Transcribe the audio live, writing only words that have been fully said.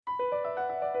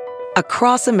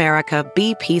Across America,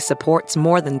 BP supports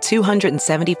more than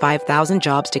 275,000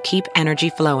 jobs to keep energy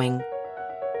flowing.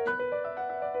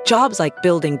 Jobs like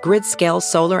building grid-scale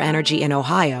solar energy in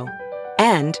Ohio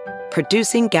and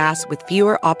producing gas with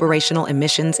fewer operational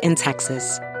emissions in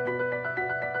Texas.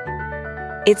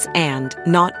 It's and,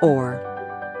 not or.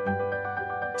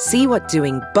 See what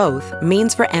doing both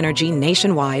means for energy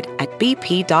nationwide at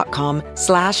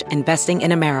bp.com/investing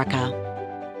in America.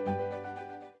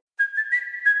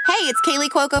 Hey, it's Kaylee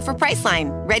Cuoco for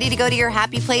Priceline. Ready to go to your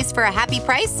happy place for a happy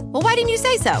price? Well, why didn't you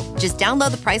say so? Just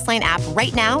download the Priceline app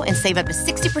right now and save up to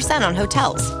 60% on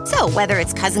hotels. So whether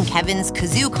it's Cousin Kevin's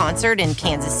Kazoo Concert in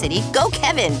Kansas City, go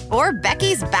Kevin, or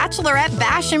Becky's Bachelorette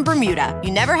Bash in Bermuda,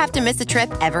 you never have to miss a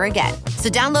trip ever again. So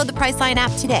download the Priceline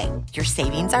app today. Your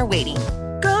savings are waiting.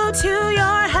 Go to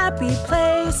your happy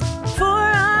place for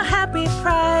a happy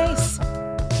price.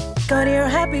 Go to your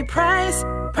happy price,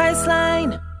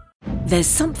 Priceline. There's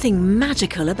something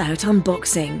magical about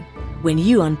unboxing. When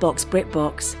you unbox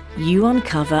BritBox, you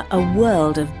uncover a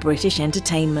world of British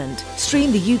entertainment.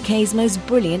 Stream the UK's most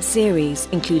brilliant series,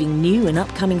 including new and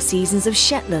upcoming seasons of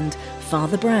Shetland,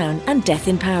 Father Brown and Death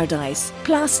in Paradise.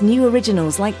 Plus new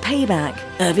originals like Payback,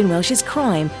 Irving Welsh's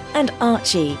Crime and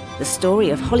Archie, the story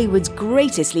of Hollywood's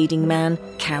greatest leading man,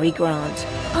 Cary Grant.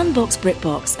 Unbox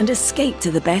BritBox and escape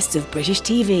to the best of British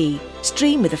TV.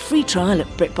 Stream with a free trial at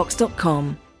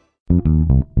BritBox.com.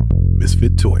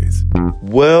 Misfit Toys.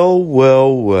 Well,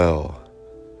 well, well.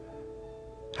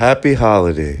 Happy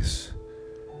holidays.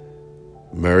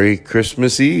 Merry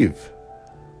Christmas Eve.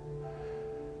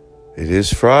 It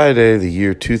is Friday, the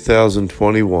year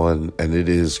 2021, and it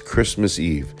is Christmas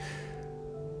Eve.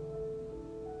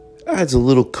 Adds a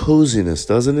little coziness,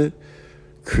 doesn't it?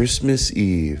 Christmas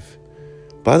Eve.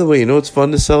 By the way, you know what's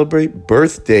fun to celebrate?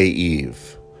 Birthday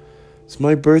Eve. It's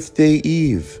my birthday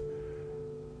eve.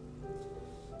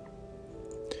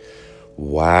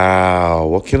 Wow,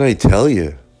 what can I tell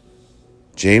you?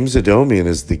 James Adomian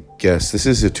is the guest. This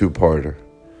is a two-parter.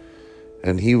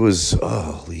 And he was,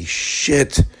 holy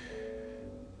shit.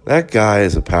 That guy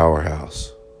is a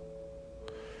powerhouse.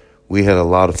 We had a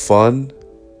lot of fun.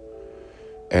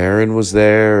 Aaron was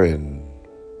there and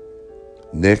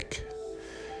Nick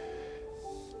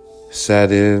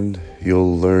sat in.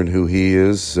 You'll learn who he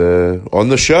is on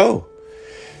the show.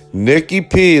 Nicky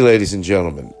P, ladies and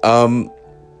gentlemen.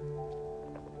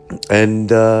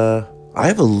 And I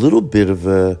have a little bit of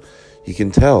you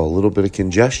can tell, a little bit of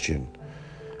congestion.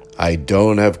 I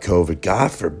don't have COVID.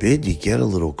 God forbid you get a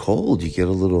little cold. You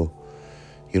don't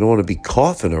want to be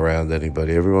coughing around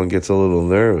anybody. Everyone gets a little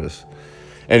nervous.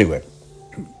 Anyway,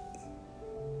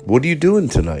 what are you doing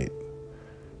tonight?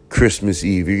 Christmas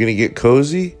Eve. You're going to get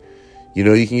cozy? You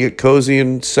know, you can get cozy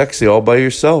and sexy all by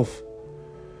yourself.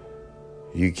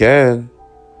 You can.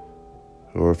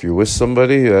 Or if you're with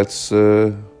somebody, that's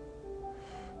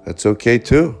okay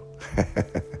too.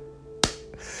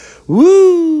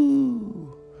 Woo!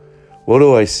 What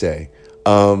do I say?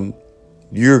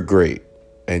 You're great,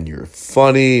 and you're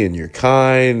funny, and you're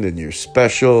kind, and you're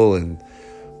special, and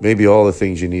maybe all the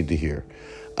things you need to hear.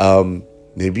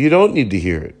 Maybe you don't need to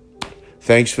hear it.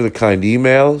 Thanks for the kind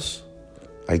emails.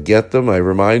 I get them. I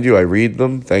remind you. I read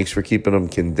them. Thanks for keeping them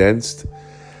condensed.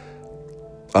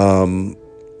 But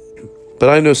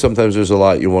I know sometimes there's a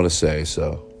lot you want to say,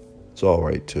 so it's all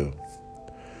right too.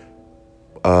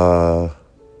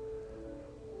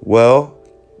 Well,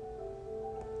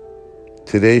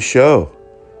 today's show,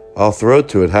 I'll throw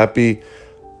to it. Happy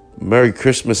Merry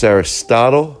Christmas,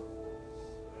 Aristotle.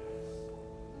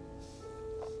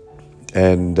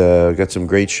 And got some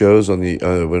great shows on the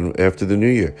after the New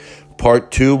Year.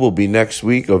 Part 2 will be next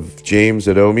week of James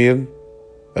Adomian.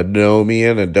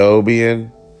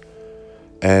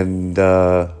 And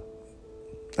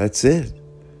that's it.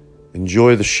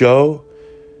 Enjoy the show.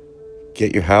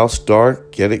 Get your house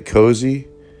dark. Get it cozy.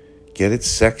 Get it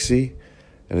sexy.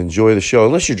 And enjoy the show.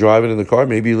 Unless you're driving in the car.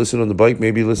 Maybe you listen on the bike.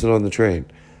 Maybe you listen on the train.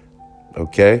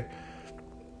 Okay?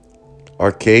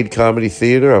 Arcade Comedy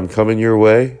Theater, I'm coming your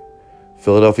way.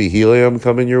 Philadelphia Helium,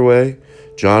 coming your way.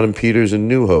 John and Peters and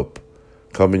New Hope,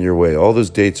 coming your way. All those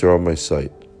dates are on my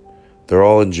site. They're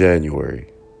all in January.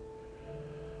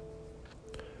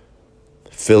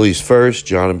 Phillies first,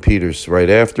 John and Peters right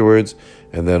afterwards,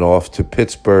 and then off to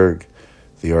Pittsburgh,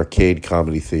 the Arcade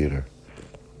Comedy Theater.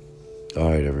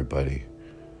 All right, everybody.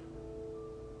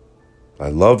 I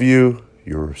love you.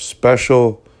 You're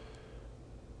special.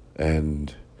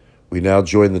 And we now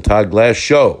join the Todd Glass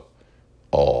Show.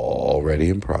 Already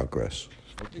in progress.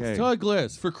 Okay. It's Todd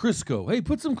Glass for Crisco. Hey,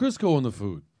 put some Crisco on the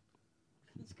food.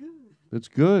 It's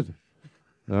good.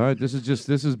 All right, this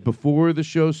is before the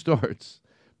show starts.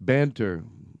 banter.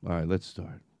 All right, let's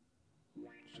start.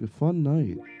 It's a fun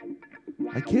night.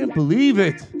 I can't believe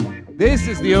it. This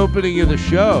is the opening of the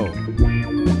show.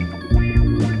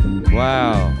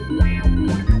 Wow.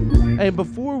 And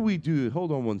before we do,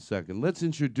 hold on one second. Let's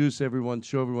introduce everyone,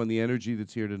 show everyone the energy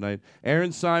that's here tonight.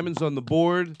 Aaron Simon's on the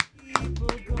board.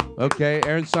 Okay,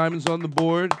 Aaron Simon's on the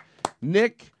board.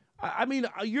 Nick, I mean,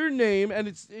 your name, and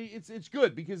it's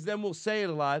good because then we'll say it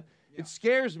a lot. Yeah. It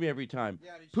scares me every time.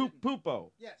 Yeah,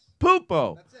 Pupo. Yes.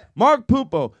 Pupo. That's it. Mark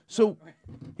Pupo. So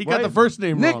he got the first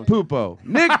name Nick wrong. Pupo.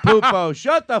 Nick Pupo.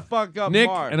 Shut the fuck up, Nick,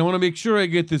 Mark. and I want to make sure I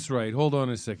get this right. Hold on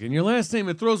a second. Your last name,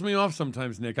 it throws me off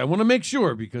sometimes, Nick. I want to make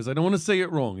sure because I don't want to say it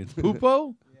wrong. It's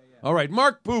Pupo? Yeah. All right,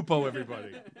 Mark Pupo,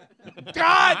 everybody.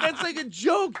 God, that's like a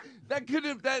joke. That could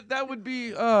have that would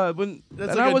be when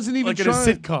that's I wasn't even like trying.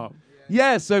 in a sitcom.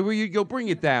 Yes, so you go bring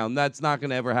it down. That's not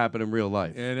going to ever happen in real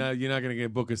life. And you're not going to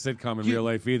get book a sitcom in real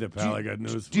life either, pal. I got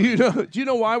news for you. Do you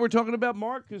know why we're talking about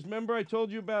Mark? Because remember I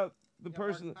told you about the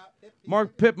person,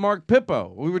 Mark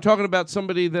Pippo. We were talking about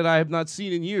somebody that I have not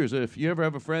seen in years. If you ever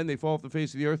have a friend, they fall off the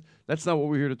face of the earth. That's not what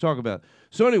we're here to talk about.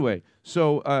 So anyway, he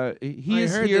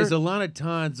is heard here. There's a lot of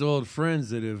Todd's old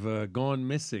friends that have gone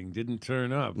missing, didn't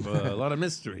turn up. A lot of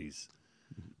mysteries.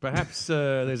 Perhaps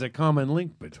there's a common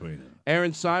link between them.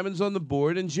 Aaron Simon's on the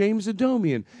board and James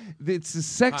Adomian. It's the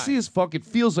sexiest fuck. It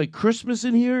feels like Christmas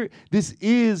in here. This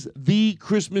is the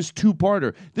Christmas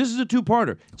two-parter. This is a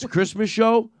two-parter. It's a Christmas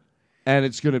show, and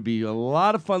it's going to be a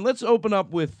lot of fun. Let's open up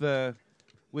with our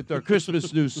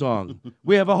Christmas news song.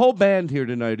 We have a whole band here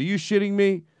tonight. Are you shitting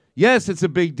me? Yes, it's a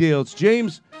big deal. It's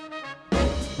James.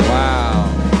 Wow.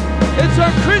 It's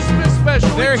our Christmas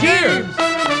special. They're here.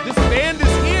 This band is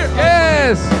here.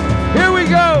 Yes. Here we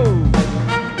go.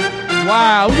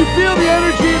 Wow. You feel the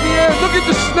energy in the air. Look at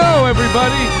the snow,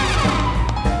 everybody.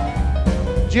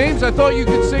 James, I thought you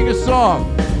could sing a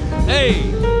song.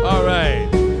 Hey, all right.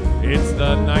 It's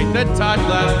the night that Todd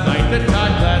Glass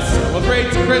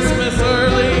celebrates Christmas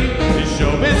early. His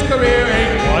showbiz career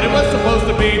ain't what it was supposed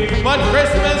to be, but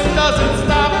Christmas doesn't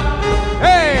stop.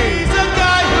 Hey! He's a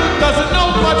guy who doesn't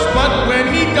know much, but when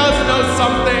he does know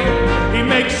something, he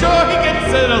makes sure he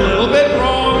gets it a little bit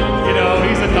wrong. You know,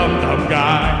 he's a dumb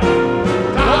guy.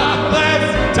 Todd Glass,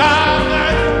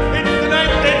 it's the night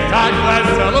that Todd Glass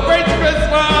celebrates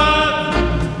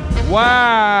Christmas.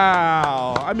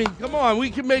 Wow. I mean, come on. We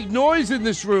can make noise in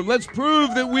this room. Let's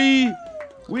prove that we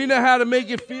know how to make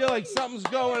it feel like something's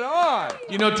going on.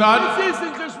 You know, Todd, this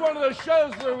isn't just one of those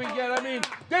shows where we get,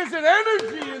 there's an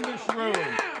energy in this room.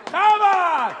 Come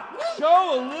on.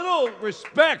 Show a little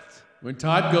respect. when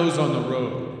Todd goes on the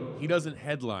road, he doesn't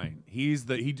headline. He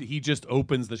just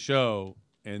opens the show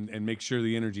and makes sure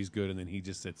the energy's good, and then he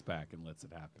just sits back and lets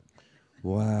it happen.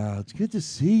 Wow, it's good to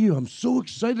see you. I'm so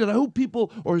excited. I hope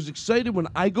people are as excited when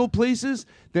I go places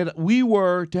that we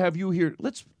were to have you here.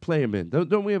 Let's play him in.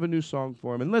 Don't we have a new song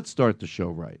for him? And let's start the show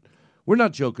right. We're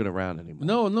not joking around anymore.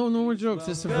 No more jokes.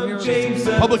 This is James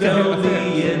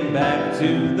Adomian back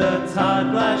to the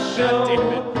Todd Glass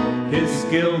Show. His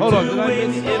skill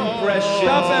doing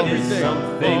impressions is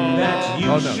something that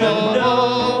you should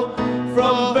know.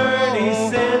 From Bernie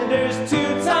Sanders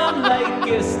to Tom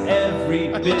Leykis, every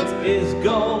bit is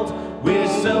gold. We're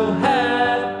so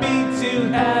happy to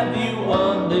have you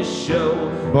on the show.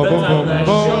 The Todd Glass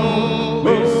Show.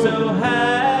 We're so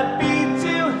happy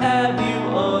to have you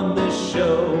on the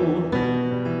show.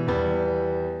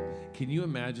 Can you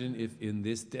imagine if in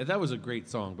this... That was a great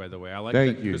song, by the way. I like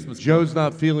Thank that you. Christmas Joe's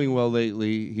not feeling well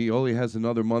lately. He only has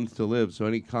another month to live, so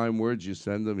any kind words you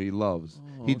send him, he loves.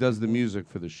 He does the music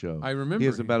for the show. I remember He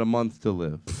has him. about a month to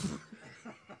live.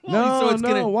 Well,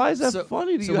 No. Why is that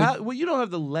funny to so you? when- Well, you don't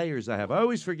have the layers I have. I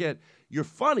always forget. You're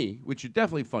funny, which you're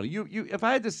definitely funny. You. If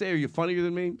I had to say, are you funnier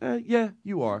than me? Yeah,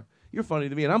 you are. You're funny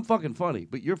to me, and I'm fucking funny,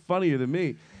 but you're funnier than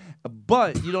me.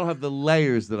 But you don't have the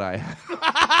layers that I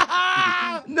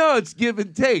have. No, it's give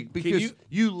and take because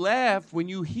you laugh when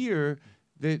you hear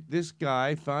that this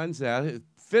guy finds out.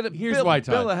 Here's why,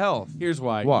 Todd. Bill of health. Here's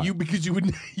why. Why? Because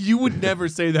you would never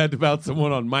say that about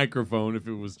someone on microphone if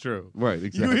it was true. Right,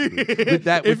 exactly.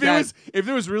 If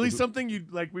there was really something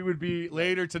we would be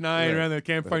later tonight around the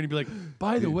campfire and you'd be like,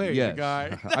 by the way, Yes. the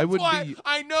guy. I would That's why be-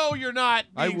 I know you're not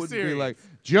I being would serious. be like,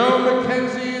 Joe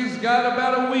McKenzie's got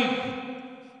about a week.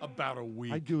 About a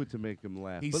week. I do it to make him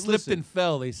laugh. He But slipped listen, and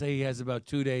fell. They say he has about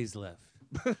 2 days left.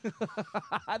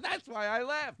 That's why I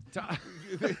laughed.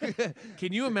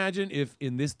 Can you imagine if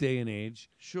in this day and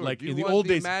age, Sure. like Do you in the want old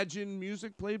days, Imagine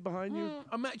music played behind you.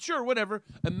 sure, whatever.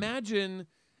 Imagine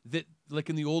that, like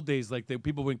in the old days, like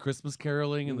people went Christmas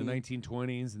caroling in the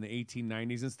 1920s and the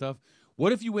 1890s and stuff.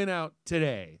 What if you went out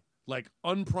today, like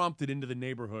unprompted into the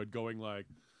neighborhood, going like,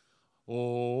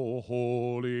 Oh,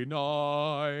 holy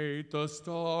night, the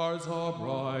stars are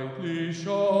brightly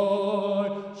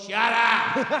shine. Shut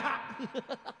up!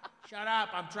 Shut up,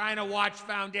 I'm trying to watch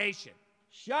Foundation.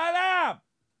 Shut up!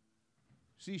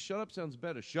 See, shut up sounds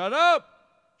better. Shut up!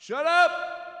 Shut up!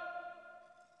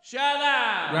 Shut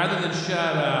up! Rather than shut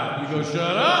up, you go shut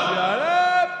up. Shut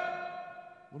up!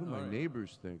 What do my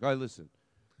neighbors think? All right, listen.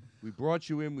 We brought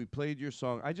you in. We played your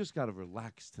song. I just got to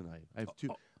relax tonight.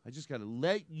 I just got to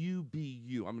let you be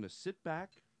you. I'm going to sit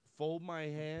back, fold my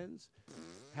hands.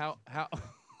 How?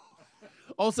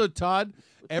 Also, Todd,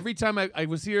 every time I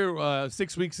was here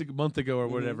 6 weeks, a month ago or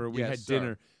whatever, we had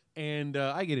dinner. And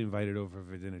I get invited over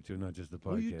for dinner, too, not just the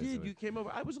podcast. Oh, you did? You came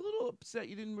over. I was a little upset.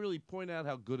 You didn't really point out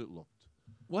how good it looked.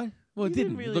 What? Well, it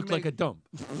didn't. really It looked like a dump.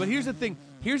 But here's the thing.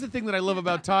 Here's the thing that I love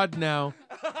about Todd now.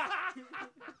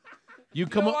 You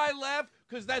come I laugh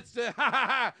because that's the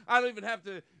I don't even have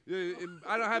to.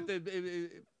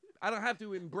 I don't have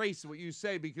to embrace what you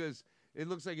say because it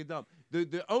looks like a dump.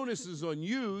 The onus is on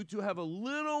you to have a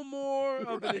little more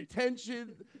of an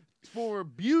attention for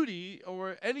beauty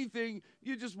or anything.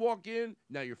 You just walk in.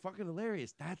 Now you're fucking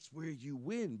hilarious. That's where you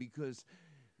win because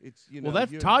it's Well,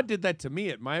 that's Todd did that to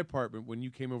me at my apartment when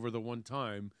you came over the one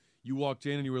time. You walked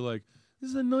in and you were like,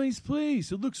 "This is a nice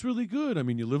place. It looks really good." I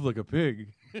mean, you live like a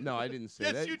pig. No, I didn't say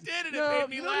that. Yes, you did, and it made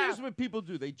me laugh. Here's what people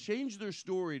do. They change their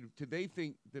story to they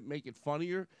think that make it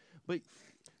funnier. But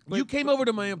you came over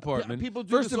to my apartment. People do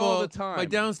First this of all all, the time. my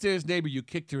downstairs neighbor, you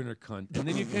kicked her in her cunt, and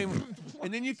then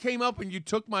you came up and you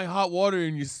took my hot water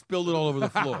and you spilled it all over the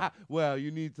floor. Well,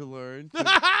 you need to learn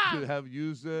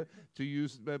to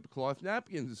use cloth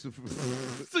napkins.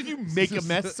 So you make a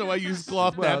mess, so I use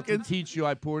cloth napkins. To teach you,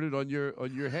 I poured it on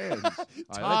your hands. All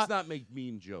right, let's not make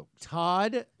mean jokes.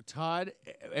 Todd,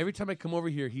 every time I come over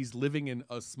here, he's living in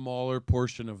a smaller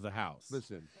portion of the house.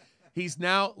 Listen. He's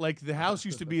now, like, the house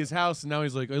used to be his house, and now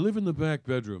he's like, I live in the back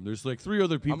bedroom. There's, like, 3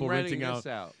 other people renting out.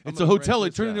 It's a hotel.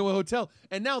 It turned into a hotel.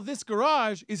 And now this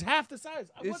garage is half the size.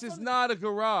 This is not a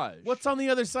garage. What's on the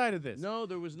other side of this? No,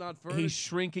 there was not furniture. He's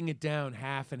shrinking it down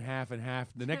half and half and half.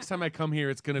 The next time I come here,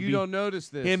 it's going to be You don't notice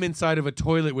this. him inside of a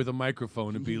toilet with a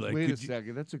microphone and be like, Wait a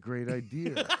second. That's a great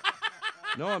idea.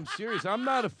 No, I'm serious. I'm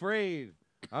not afraid.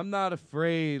 I'm not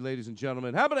afraid, ladies and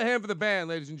gentlemen. How about a hand for the band,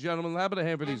 ladies and gentlemen? How about a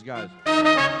hand for these guys?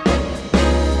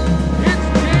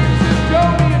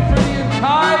 Adomian for the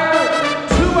entire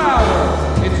 2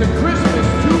 hours. It's a Christmas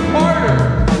 2-parter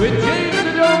with James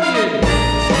Adomian,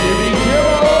 Jimmy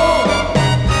Kimmel.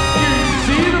 You've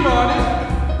seen him on it.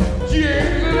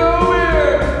 James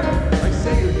Adomian. I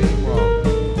say your name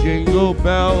wrong. Jingle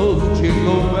bells,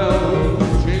 jingle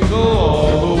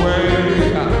all the way.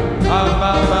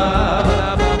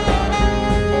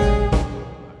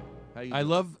 I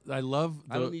love.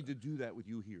 I don't need to do that with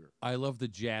you here. I love the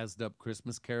jazzed up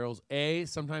Christmas carols.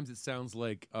 Sometimes it sounds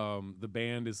like the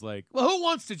band is like, well, who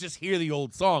wants to just hear the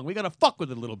old song? We gotta fuck with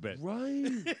it a little bit, right?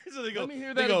 So they go. Let me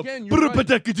hear that again. You're right.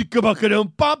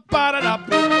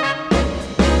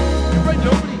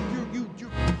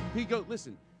 He goes.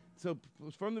 Listen. So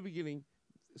from the beginning,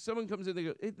 someone comes in. They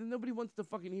go. Nobody wants to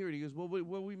fucking hear it. He goes. Well,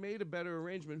 we made a better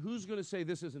arrangement. Who's gonna say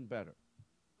this isn't better?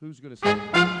 Who's gonna say?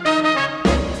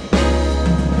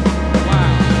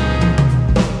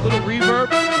 Little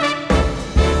reverb.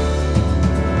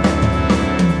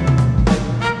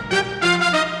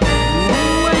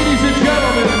 Ladies and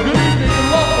gentlemen, good evening and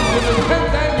welcome to the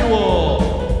 10th annual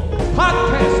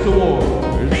Podcast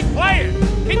Award.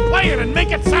 Keep playing, and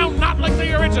make it sound not like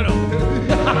the original.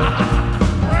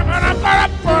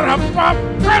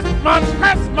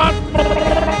 Christmas.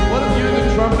 What if you're the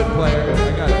trumpet player? I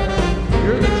got it.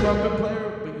 You're the trumpet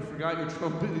player, but you forgot your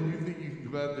trumpet, and you think you can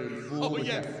go out there and fool. Oh,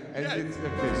 yes. Okay,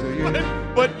 so you're.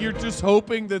 But you're just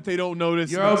hoping that they don't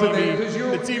notice You're the hoping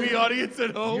that- the TV audience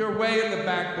at home. You're way in the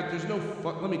back, but there's no.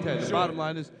 Let me tell you, the bottom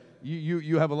line is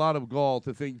you have a lot of gall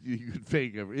to think you could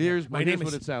fake it. Here's what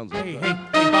it sounds like. Hey,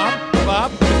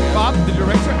 Bob, the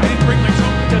director. I didn't bring my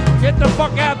trumpet. Just Get the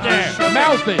fuck out there!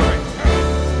 Mouth it!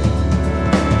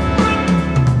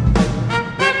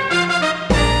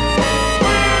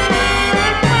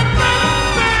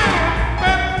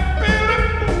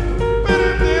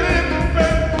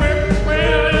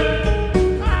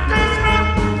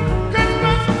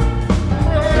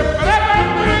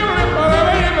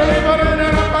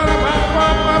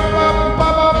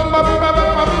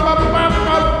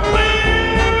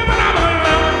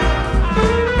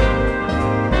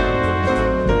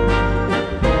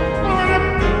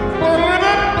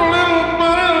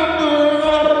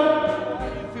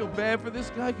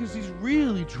 Because he's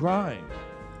really trying.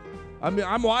 I mean,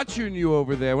 I'm watching you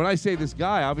over there. When I say this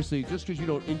guy, obviously, just because you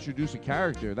don't introduce a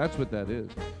character, that's what that is.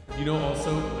 You know,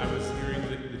 also, I was hearing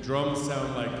the drums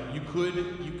sound like you could.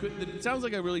 It sounds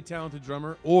like a really talented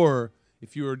drummer. Or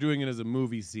if you were doing it as a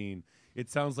movie scene,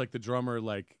 it sounds like the drummer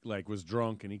like was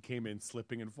drunk and he came in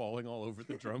slipping and falling all over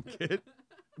the drum kit.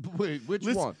 Wait, which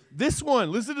one? This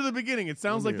one. Listen to the beginning. It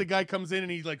sounds like the guy comes in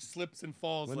and he like slips and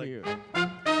falls. Let me hear.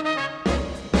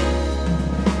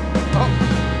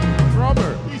 Oh,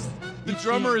 drummer. The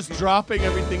drummer is dropping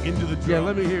everything into the drum. Yeah,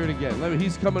 let me hear it again.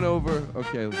 He's coming over.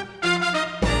 Okay.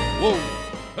 Whoa.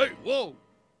 Hey, whoa.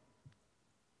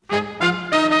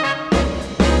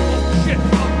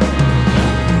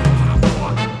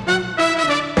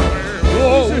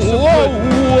 Oh, shit. Whoa.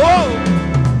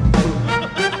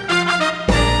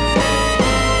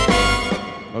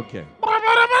 Okay.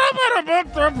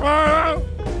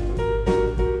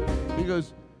 He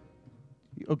goes,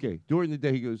 okay, during the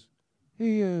day he goes,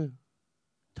 hey,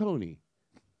 Tony,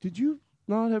 did you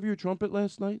not have your trumpet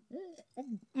last night? What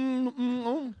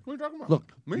are you talking about?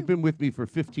 Look, you've been with me for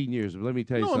 15 years, but let me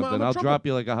tell you something. I'll drop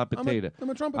you like a hot potato. I'm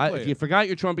a trumpet player. If you forgot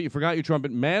your trumpet, you forgot your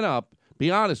trumpet. Man up.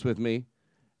 Be honest with me.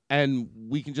 And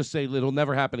we can just say it'll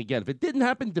never happen again. If it didn't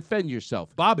happen, defend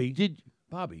yourself. Bobby, you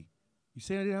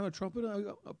saying I didn't have a trumpet?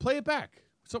 Play it back.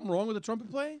 Something wrong with the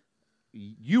trumpet playing?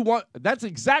 That's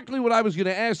exactly what I was going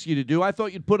to ask you to do. I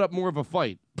thought you'd put up more of a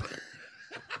fight.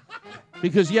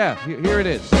 Because, yeah, here it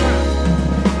is. Okay,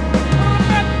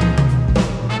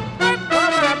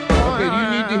 do you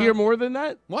need to hear more than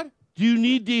that? What? Do you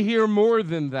need to hear more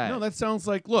than that? No, that sounds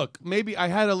like, look, maybe I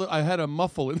had a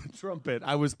muffle in the trumpet.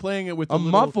 I was playing it with a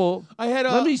muffle?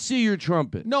 Let me see your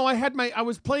trumpet. No, I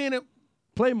was playing it.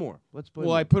 Play more. Let's play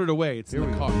more. more. I put it away. It's in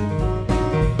the car.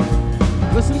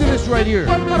 Listen to this right here.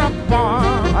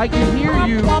 I can hear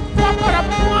you.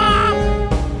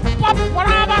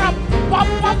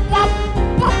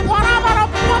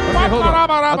 Okay, hold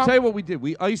on. I'll tell you what we did.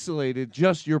 We isolated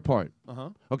just your part.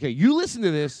 Uh-huh. Okay, you listen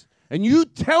to this, and you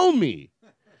tell me.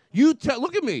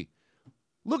 Look at me.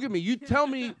 Look at me. You tell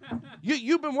me.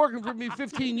 You've been working for me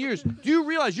 15 years. Do you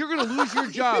realize you're going to lose your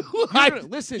job?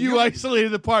 You isolated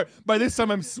the part. By this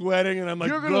time, I'm sweating, and I'm like,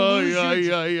 you're going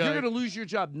to lose your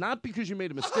job, not because you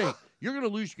made a mistake. You're going to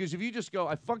lose because if you just go,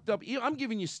 I fucked up. I'm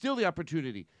giving you still the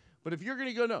opportunity. But if you're going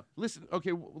to go, no, listen.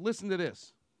 Okay, listen to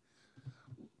this.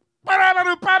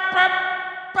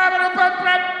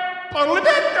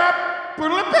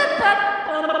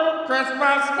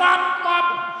 Christmas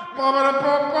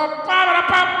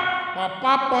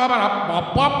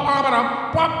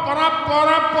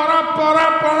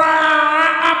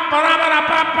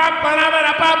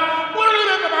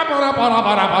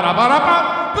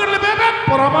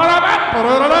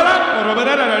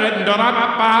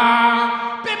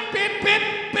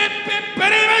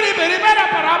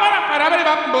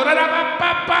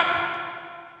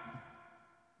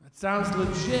That sounds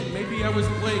legit. Maybe I was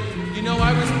playing.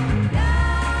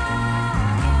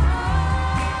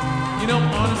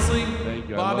 Honestly,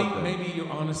 Bobby,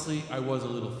 I was a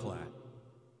little flat.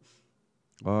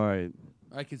 All right.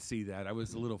 I could see that. I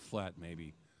was a little flat,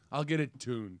 maybe. I'll get it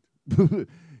tuned.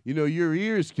 Your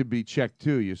ears could be checked,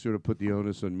 too. You sort of put the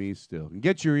onus on me still. And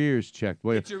get your ears checked.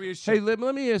 Get your ears checked. Hey, let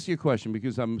me ask you a question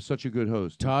because I'm such a good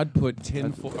host. Todd put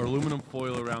aluminum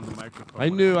foil around the microphone. I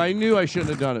knew I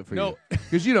shouldn't have done it for you.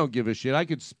 Because you don't give a shit. I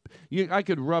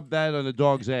could rub that on a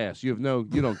dog's ass. You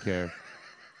don't care.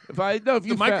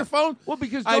 The microphone? Well,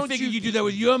 because I figured you do that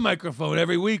with your microphone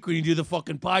every week when you do the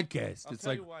fucking podcast. It's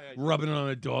like rubbing it on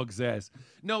a dog's ass.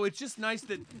 No, it's just nice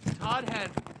that Todd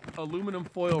had aluminum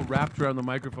foil wrapped around the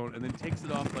microphone and then takes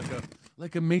it off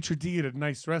like a maitre d' at a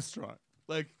nice restaurant.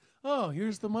 Like, oh,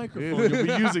 here's the microphone you'll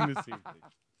be using this evening.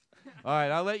 All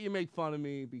right, I'll let you make fun of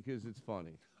me because it's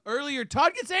funny. Earlier,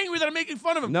 Todd gets angry that I'm making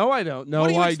fun of him. No, I don't. No,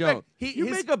 I don't. You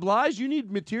make up lies? You need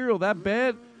material that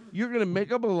bad? You're going to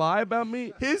make up a lie about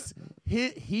me?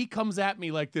 He comes at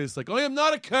me like this, like, I am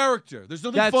not a character. There's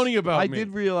nothing funny about me. I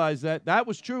did realize that. That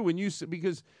was true when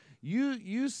because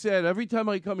you said every time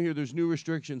I come here there's new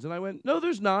restrictions. And I went, no,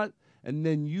 there's not. And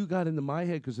then you got into my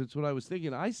head because it's what I was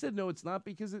thinking. I said, no, it's not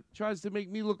because it tries to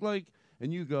make me look like,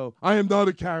 and you go, I am not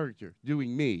a character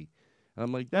doing me. And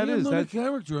I'm like, I'm not a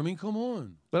character. I mean, come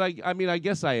on. But I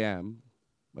guess I am.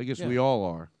 I guess we all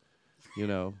are,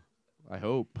 I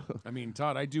hope. I mean,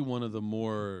 Todd, I do one of the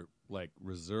more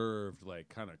reserved,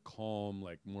 kind of calm,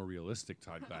 more realistic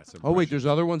Todd Glass impression. Oh wait, there's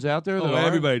other ones out there.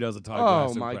 Everybody does a Todd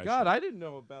Glass impression. Oh my God, I didn't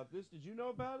know about this. Did you know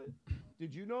about it?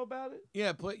 Did you know about it?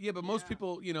 Yeah, but most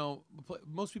people,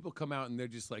 most people come out and they're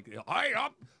just like, hey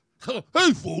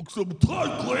folks, I'm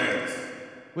Todd Glass.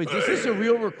 Wait, is this a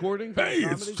real recording? Hey,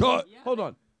 it's Todd. Hold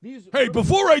on. Hey,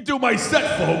 before I do my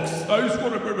set, folks, I just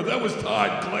want to remember that was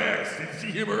Todd Glass. Did you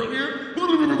see him earlier?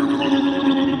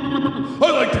 I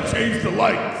like to change the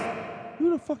lights. Who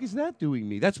the fuck is that doing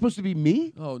me? That's supposed to be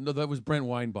me? Oh, no, that was Brent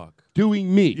Weinbach.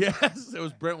 Doing me? Yes, it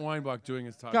was Brent Weinbach doing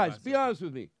his Todd Guys, Glass. be honest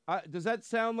with me. Does that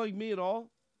sound like me at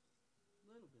all?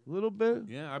 A little bit?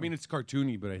 Yeah, I mean, it's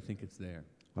cartoony, but I think it's there.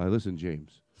 All right, listen,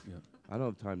 James. Yeah. I don't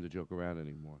have time to joke around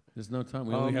anymore. There's no time.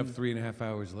 We only have 3.5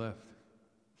 hours left.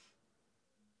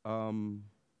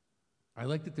 I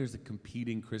like that there's a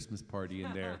competing Christmas party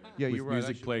in there Yeah, with you're right.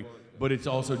 music playing, but it's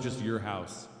also just your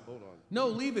house. Hold on. No,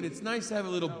 leave it. It's nice to have a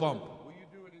little bump.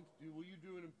 Will you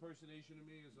do an impersonation of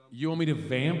me as I'm... You want me to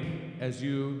vamp as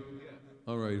you? Yeah.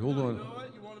 All right, hold on. You know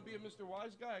what? You want to be a Mr.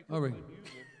 Wise guy? All right.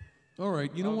 All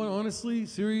right, you know what? Honestly,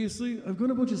 seriously, I've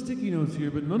got a bunch of sticky notes here,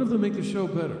 but none of them make the show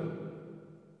better.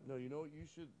 No, you know what? You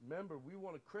should remember. We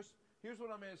want to Here's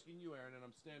what I'm asking you, Aaron, and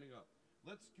I'm standing up.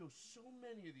 Let's go so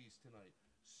many of these tonight.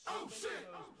 So many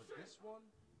of those, but this one,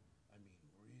 I mean,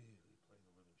 really play the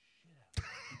living shit out of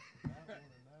it. That one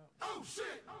and that one. Oh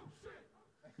shit! Oh shit!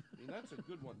 I mean, that's a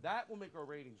good one. That will make our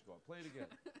ratings go up. Play it again.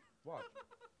 Watch.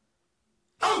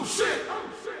 Oh shit! Oh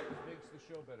shit! It makes the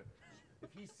show better. If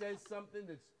he says something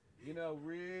that's,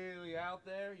 really out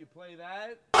there, you play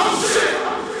that. Oh shit!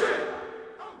 Oh shit!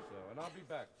 So, and I'll be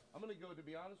back. I'm gonna go. To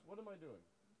be honest, what am I doing?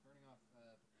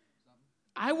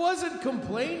 I wasn't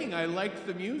complaining. I liked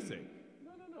the music.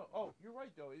 No. Oh, you're right,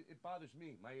 though. It bothers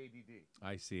me, my ADD.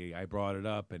 I see. I brought it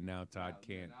up, and now Todd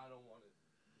can't. I don't want it.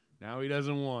 Now he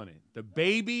doesn't want it. The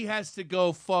baby has to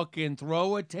go fucking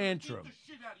throw a tantrum. Beat the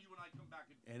shit out of you when I come back.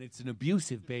 And it's an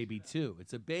abusive baby, too.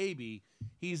 It's a baby.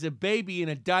 He's a baby in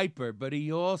a diaper, but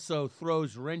he also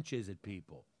throws wrenches at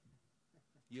people.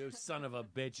 You son of a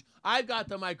bitch. I've got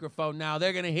the microphone now.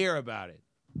 They're going to hear about it.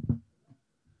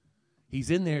 He's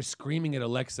in there screaming at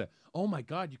Alexa. Oh, my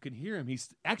God, you can hear him.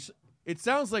 He's actually. It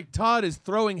sounds like Todd is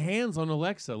throwing hands on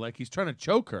Alexa like he's trying to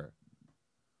choke her.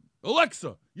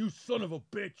 Alexa, you son of a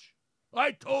bitch.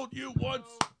 I told you once.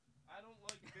 I don't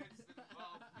like bits that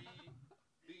involve me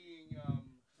being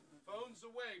phones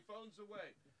away.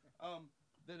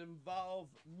 That involve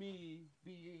me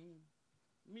being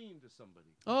mean to somebody.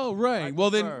 Oh, right.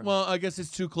 Well, I guess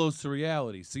it's too close to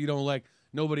reality. So you don't like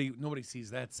nobody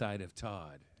sees that side of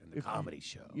Todd in the comedy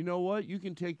show. You know what? You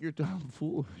can take your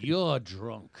tomfoolery. You're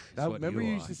drunk. Remember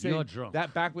you used to say You're drunk.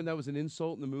 that back when that was an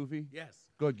insult in the movie? Yes.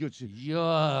 Good. You're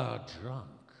drunk.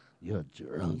 You're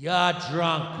drunk. You're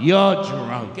drunk. You're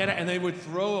drunk. Get it? And they would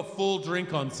throw a full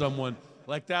drink on someone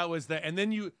like that was the. And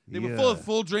then they would pull a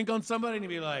full drink on somebody and you'd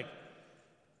be like,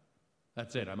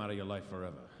 "That's it. I'm out of your life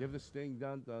forever." You have the sting,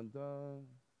 dun dun dun.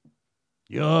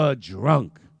 You're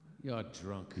drunk. You're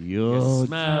drunk. You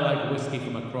smell like whiskey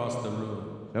from across the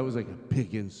room. That was like a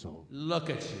big insult. Look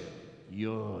at you.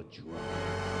 You're drunk.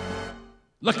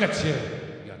 Look at you.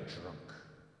 You're drunk.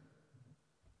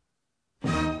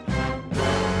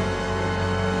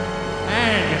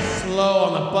 And you're slow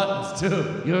on the buttons,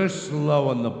 too. You're slow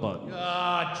on the buttons.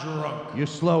 You're drunk. You're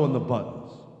slow on the buttons.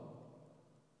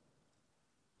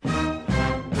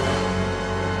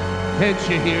 Can't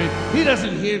you hear it? He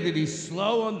doesn't hear that he's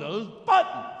slow on those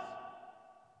buttons.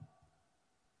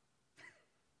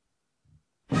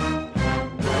 Can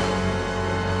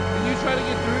you try to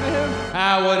get through to him?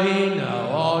 How would he know?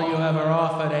 All you ever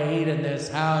offer to eat in this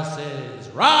house is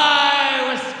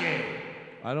rye whiskey.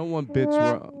 I don't want bits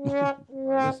wrong. Listen,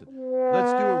 let's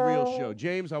do a real show.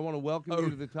 James, I want to welcome you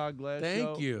to the Todd Glass Show.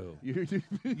 Thank you. You're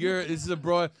This is a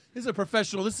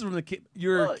professional. This is from the.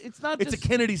 Well, it's not It's just- a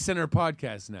Kennedy Center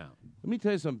podcast now. Let me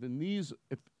tell you something. If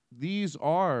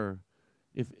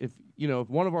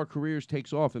one of our careers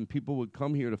takes off and people would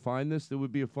come here to find this, there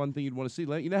would be a fun thing you'd want to see.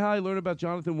 You know how I learned about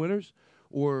Jonathan Winters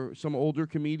or some older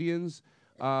comedians?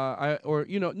 No.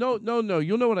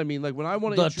 You'll know what I mean. Like when I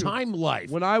want to Time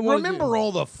Life. When I want remember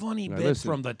all the funny Now, bits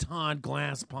listen. from the Todd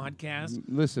Glass podcast.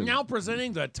 Listen. Now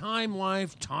presenting the Time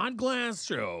Life Todd Glass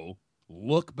Show.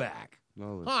 Look back.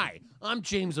 No, listen. Hi, I'm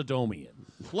James Adomian.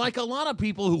 Like a lot of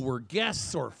people who were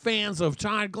guests or fans of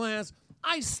Todd Glass,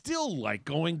 I still like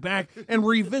going back and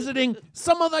revisiting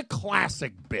some of the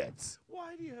classic bits.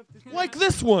 Why do you have to? Like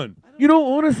this one. You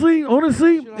know, honestly,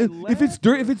 if it's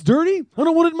dirty, I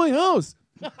don't want it in my house.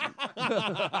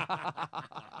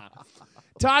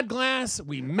 Todd Glass,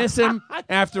 we miss him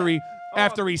after he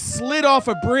slid off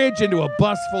a bridge into a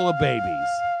bus full of babies.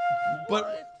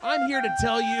 But I'm here to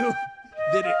tell you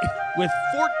that with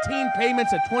 14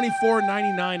 payments at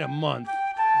 $24.99 a month,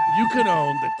 you can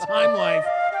own the Time Life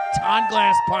Todd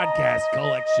Glass podcast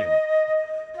collection.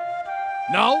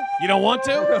 No? You don't want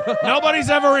to? Nobody's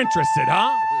ever interested, huh?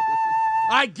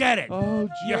 I get it. Oh,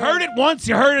 you heard it once,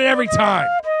 you heard it every time.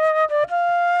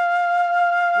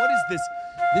 this?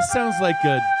 This sounds like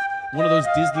one of those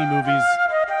Disney movies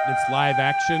that's live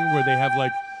action where they have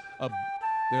like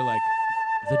they're like,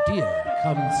 the deer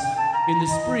comes in the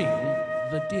spring.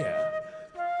 The deer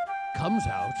comes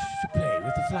out to play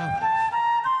with the flowers.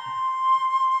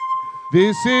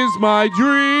 This is my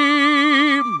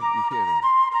dream. I'm kidding.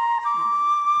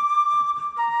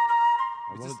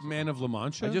 Is this Man of La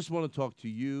Mancha? I just want to talk to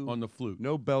you on the flute.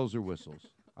 No bells or whistles.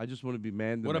 I just want to be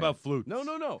man to What man. about flutes?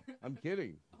 No. I'm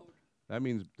kidding. That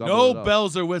means No double it up.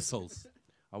 bells or whistles.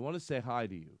 I want to say hi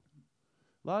to you.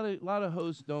 A lot of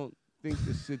hosts don't think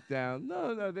to sit down.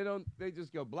 No, they don't. They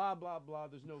just go blah blah blah.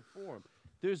 There's no form.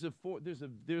 This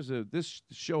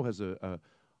show has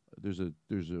there's a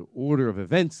order of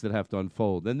events that have to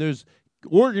unfold. Then there's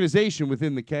organization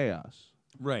within the chaos.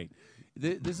 Right.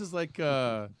 This is like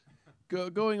going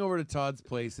over to Todd's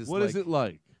place. What is it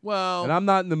like? Well, and I'm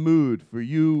not in the mood for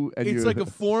you. And it's like a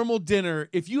formal dinner.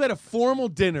 If you had a formal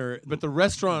dinner, but the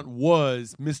restaurant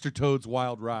was Mr. Toad's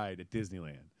Wild Ride at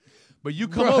Disneyland, but you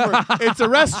come over, it's a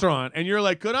restaurant, and you're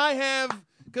like, could I have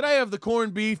the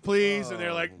corned beef, please? And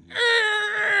they're like,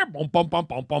 bum, bum, bum,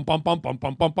 bum, bum, bum, bum, bum,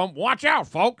 bum, bum, bum. Watch out,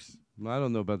 folks. I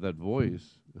don't know about that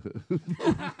voice.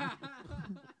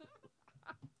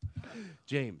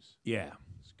 James. Yeah.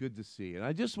 It's good to see you. And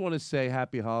I just want to say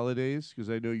happy holidays because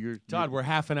I know Todd, we're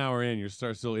half an hour in. You're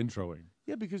still introing.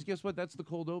 Yeah, because guess what? That's the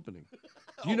cold opening.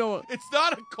 You know, it's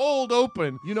not a cold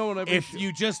open. You know what? If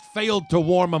you just failed to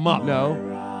warm them up.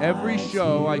 No. Every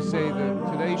show, I say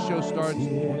that today's show starts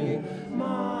doing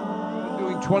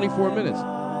 24 minutes.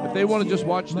 If they want to just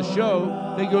watch the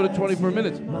show, they go to 24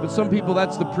 minutes. But some people,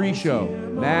 that's the pre-show.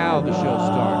 Now the show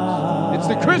starts. It's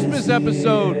the Christmas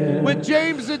episode with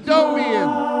James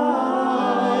Adomian.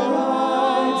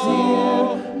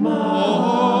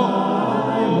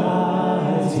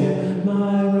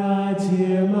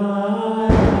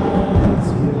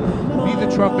 Be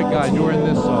the trumpet guy during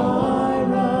this song.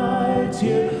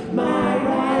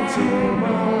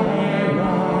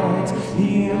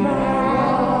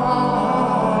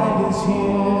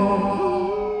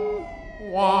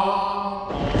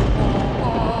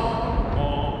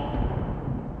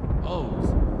 Oh,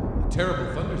 a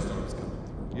terrible thunderstorm's coming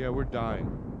through. Yeah, we're dying.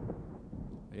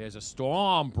 There's a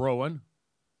storm brewing.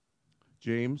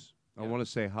 James, I want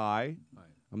to say hi.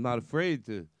 I'm not afraid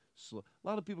to. A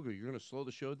lot of people go, you're going to slow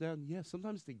the show down? Yeah,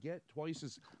 sometimes to get twice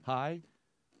as high,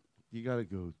 you got to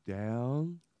go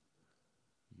down.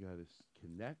 You got to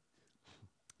connect.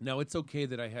 Now, it's okay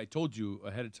that I told you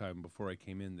ahead of time before I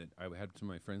came in that I had some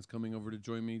of my friends coming over to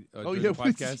join me during the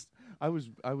podcast. I was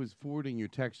forwarding your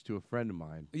text to a friend of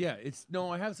mine. Yeah,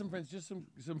 I have some friends, just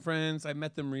some friends. I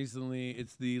met them recently.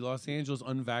 It's the Los Angeles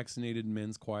Unvaccinated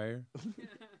Men's Choir.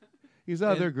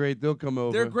 They're great. They'll come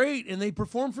over. They're great, and they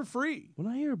perform for free. When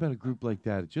I hear about a group like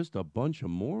that, it's just a bunch of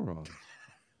morons.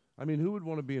 I mean, who would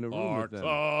want to be in a room with them?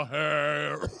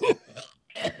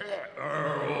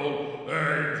 Herald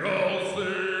angels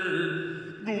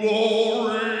sing,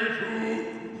 glory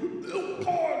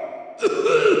to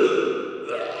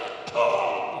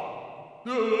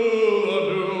the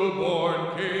newborn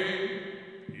King.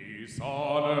 Peace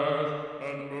on earth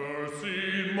and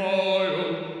mercy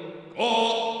mild,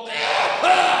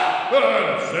 God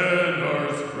and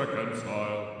sinners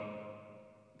reconciled.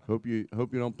 Hope you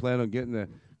don't plan on getting to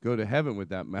go to heaven with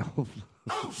that mouth.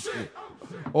 Oh shit!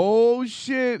 Oh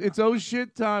shit! It's oh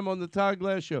shit time on the Todd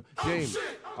Glass Show. James,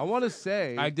 I want to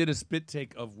say I did a spit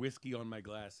take of whiskey on my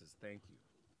glasses. Thank you.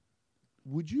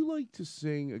 Would you like to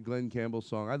sing a Glenn Campbell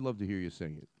song? I'd love to hear you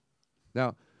sing it.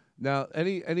 Now,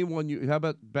 anyone you? How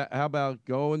about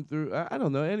going through? I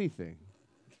don't know anything.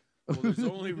 Well, there's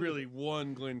only really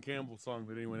one Glenn Campbell song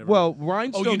that anyone ever. Well,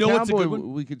 Rhinestone you know Cowboy. what's a good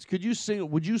one? Could you sing?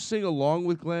 Would you sing along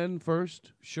with Glenn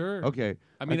first? Sure. Okay.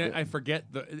 I mean, I forget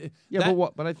the. Yeah,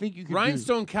 but I think you could.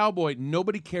 Rhinestone Cowboy.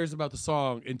 Nobody cares about the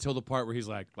song until the part where he's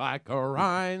like a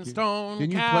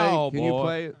rhinestone cowboy. Can you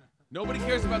play it? Nobody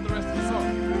cares about the rest of the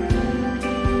song.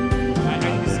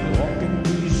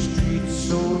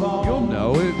 You'll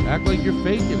know it. Act like you're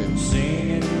faking it.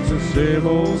 Singing a same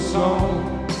old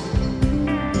song.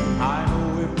 I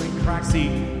know if we crack. See,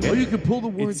 you can pull the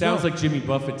words. It sounds out. like Jimmy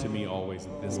Buffett to me always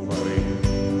at this part.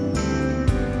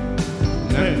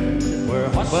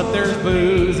 But there's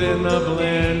booze in the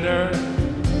blender,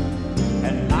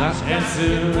 and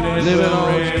soon as living the on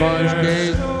rain Sponge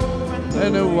Gate,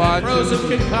 and the watch throws some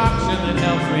concoction that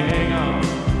helps me hang on.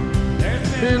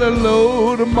 in a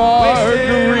load of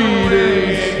margaritas,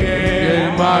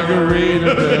 and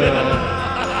Margaritaville.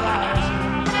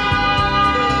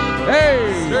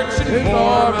 Hey, Searching for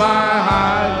my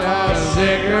high now,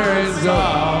 sicker and so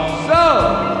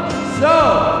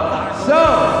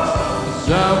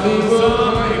Some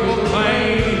people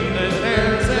claim that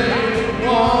there's a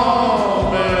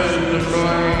woman to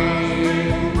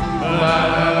blame, but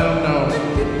I don't know.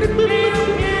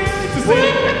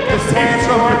 The same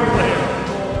trumpet player.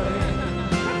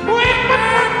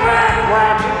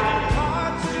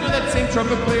 You know that same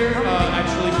trumpet player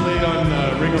actually played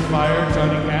on Ring of Fire,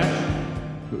 Johnny Cash?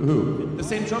 Who? The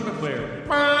same trumpet player.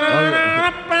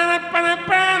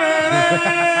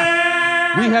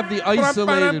 We have the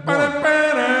isolated one.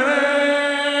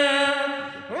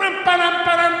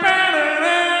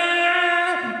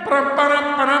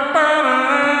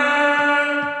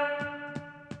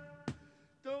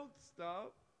 Don't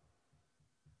stop.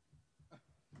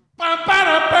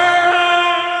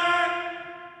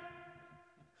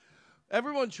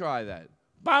 Everyone try that.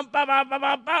 Bum, bum, bum, bum,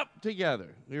 bum, bum.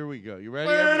 Together. Here we go. You ready?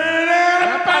 See,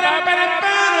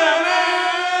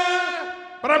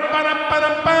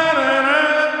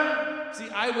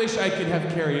 I wish I could have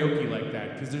karaoke like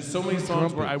that because there's so many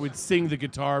songs where I would sing the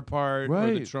guitar part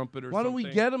or the trumpet or Why don't something.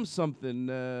 we get him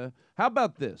something? How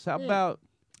about this? How about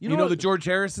You know the George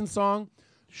Harrison song?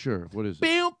 Sure. What is it?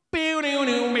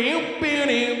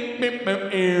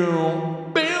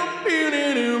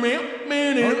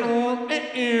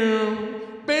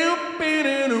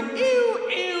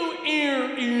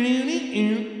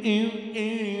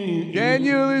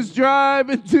 Daniel is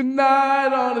driving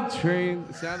tonight on a train.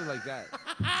 It sounded like that.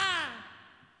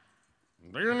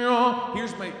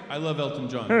 Here's my. I love Elton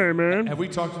John. Hey, man. Have we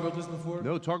talked about this before?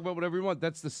 No, talk about whatever you want.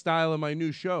 That's the style of my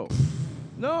new show.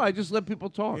 No, I just let people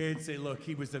talk. They'd say, look,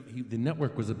 the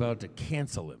network was about to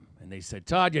cancel him. And they said,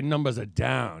 Todd, your numbers are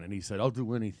down. And he said, I'll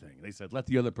do anything. And they said, let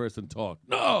the other person talk.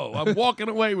 No, I'm walking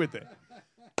away with it.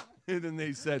 And then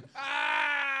they said,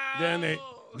 then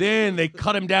they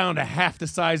cut him down to half the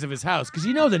size of his house. Because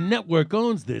you know the network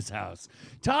owns this house.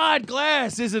 Todd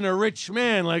Glass isn't a rich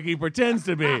man like he pretends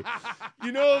to be.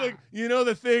 You know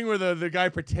the thing where the guy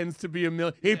pretends to be a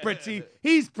millionaire?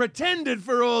 He's pretended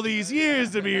for all these years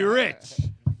to be rich.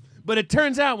 But it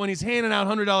turns out when he's handing out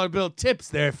 $100 bill tips,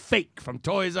 they're fake from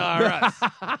Toys R Us.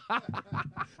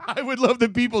 I would love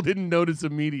that people didn't notice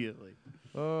immediately.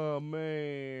 Oh,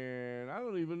 man. I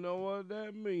don't even know what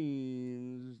that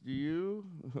means. Do you?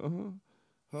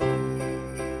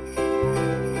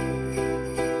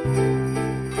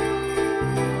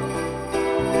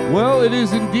 Well, it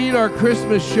is indeed our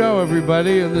Christmas show,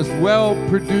 everybody, and this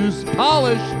well-produced,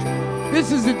 polished.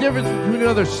 This is the difference between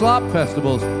other slop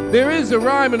festivals. There is a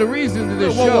rhyme and a reason to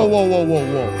this show.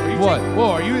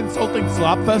 Whoa, are you insulting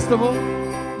Slop Festival?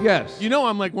 Yes. You know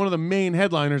I'm like one of the main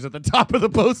headliners at the top of the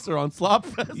poster on Slop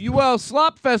Festival. Well,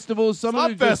 slop festival is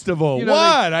Slop Festival.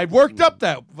 What? I worked up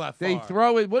that far. They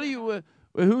throw it. What do you...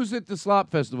 who's at the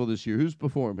slop festival this year? Who's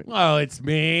performing? Well, it's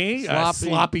me,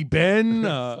 Sloppy Ben.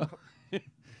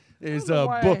 There's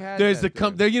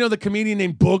the comedian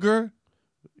named Booger.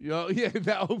 Yeah,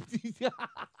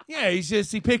 yeah,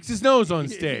 he picks his nose on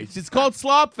stage. It's called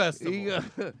Slop Festival.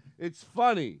 It's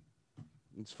funny.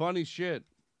 It's funny shit.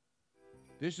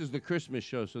 This is the Christmas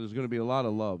show, so there's going to be a lot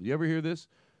of love. You ever hear this?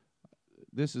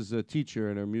 This is a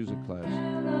teacher in her music class.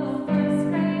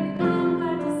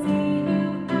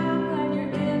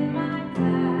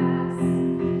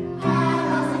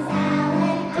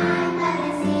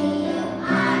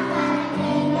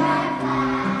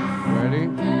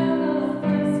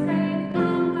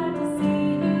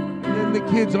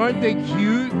 Kids, aren't they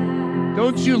cute?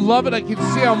 Don't you love it? I can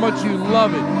see how much you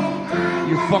love it.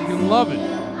 You fucking love it.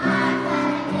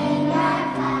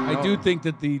 I do think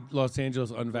that the Los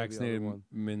Angeles unvaccinated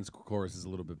men's chorus is a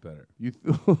little bit better.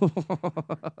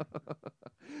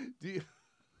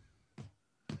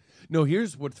 No,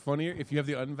 here's what's funnier. If you have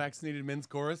the unvaccinated men's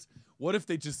chorus, what if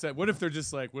they're just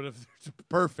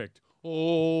perfect?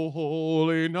 Oh,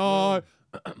 holy night.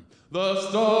 The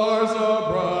stars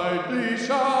are brightly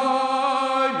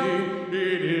shining.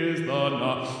 It is the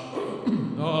night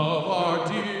of our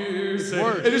dear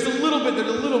Savior. And just a little bit.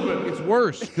 It's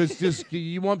worse because just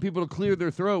you want people to clear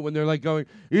their throat when they're like going,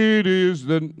 it is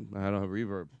the... I don't have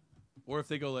reverb. Or if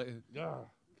they go like,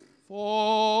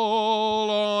 fall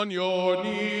on your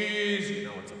knees. You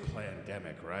know it's a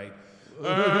pandemic, right?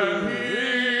 And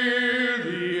hear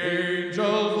the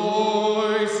angel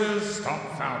voices. Stop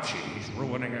Fauci. He's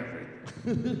ruining everything.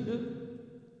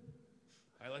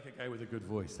 I like a guy with a good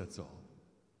voice, that's all.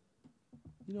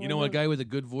 You know a guy with a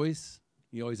good voice?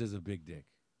 He always has a big dick.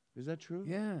 Is that true?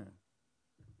 Yeah.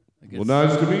 Well,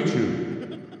 nice to meet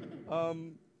you.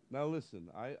 Now listen,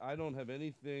 I don't have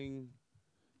anything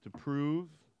to prove.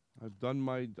 I've done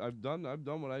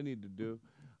what I need to do.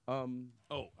 I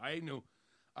know.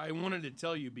 I wanted to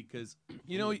tell you because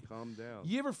you know calm down.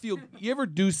 You ever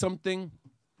do something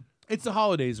It's the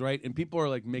holidays, right? And people are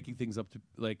like making things up to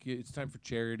like it's time for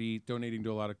charity, donating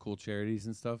to a lot of cool charities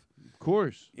and stuff. Of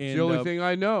course. It's And, the only thing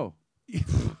I know.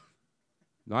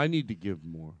 I need to give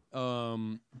more.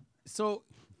 So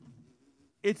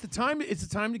it's the time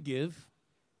to give,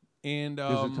 and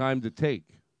There's a time to take.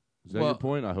 Is that your well-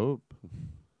 point? I hope.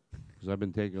 Because I've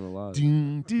been taking a lot.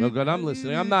 Ding, No good. I'm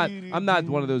listening. I'm not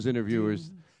one of those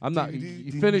interviewers. I'm not.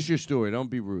 You finish your story. Don't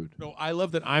be rude. No, I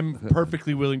love that I'm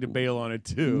perfectly willing to bail on it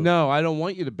too. No, I don't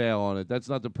want you to bail on it. That's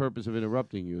not the purpose of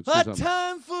interrupting you. It's A 'cause I'm-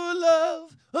 time for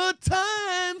love, a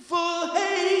time for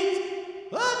hate,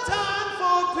 a time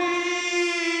for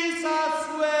peace. I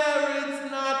swear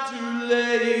it's not too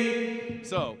late.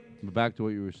 So, But back to what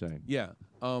you were saying. yeah.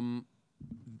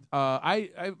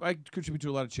 I contribute to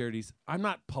a lot of charities. I'm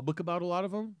not public about a lot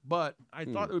of them, but I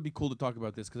thought it would be cool to talk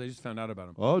about this because I just found out about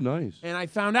them. Oh, nice. And I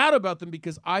found out about them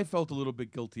because I felt a little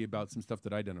bit guilty about some stuff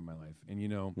that I'd done in my life. And, you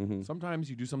know, sometimes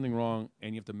you do something wrong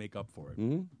and you have to make up for it.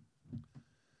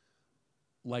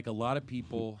 Like a lot of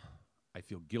people, I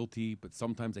feel guilty, but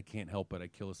sometimes I can't help it. I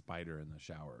kill a spider in the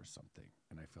shower or something,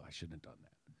 and I feel I shouldn't have done that.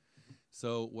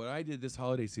 So what I did this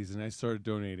holiday season, I started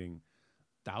donating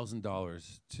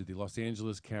 $1,000 to the Los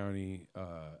Angeles County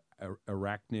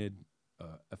Arachnid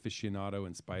Aficionado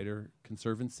and Spider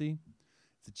Conservancy.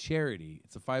 It's a charity.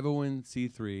 It's a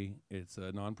 501c3. It's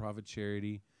a nonprofit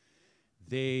charity.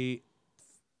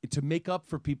 To make up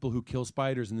for people who kill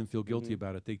spiders and then feel guilty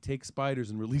about it, they take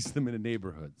spiders and release them into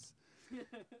neighborhoods.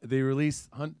 They release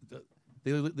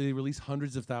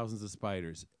hundreds of thousands of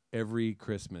spiders every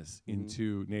Christmas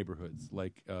into neighborhoods,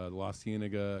 like the La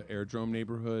Cienega Airdrome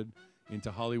neighborhood,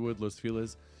 into Hollywood, Los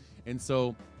Feliz. And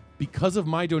so because of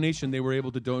my donation, they were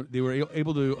able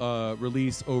to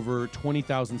release over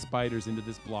 20,000 spiders into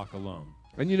this block alone.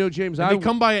 And you know, James, they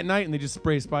come by at night and they just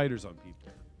spray spiders on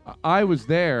people. I was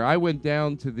there. I went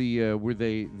down to the where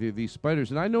these spiders,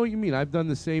 and I know what you mean. I've done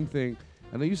the same thing.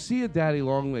 And you see a daddy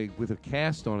long leg with a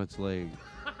cast on its leg,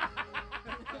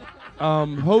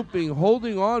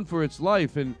 holding on for its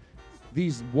life, and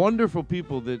these wonderful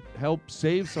people that help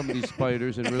save some of these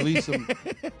spiders and release them.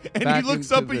 And back he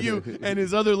looks into up at you, and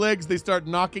his other legs, they start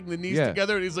knocking the knees Yeah.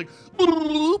 together, and he's like,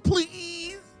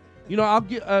 please. You know, I'll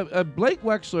get Blake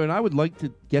Wexler, and I would like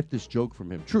to get this joke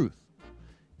from him. Truth.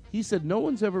 He said, no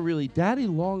one's ever really Daddy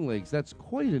Longlegs. That's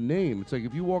quite a name. It's like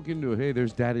if you walk into hey,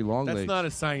 there's Daddy Longlegs. That's not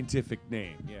a scientific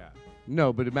name, yeah.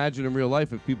 No, but imagine in real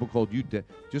life if people called you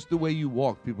just the way you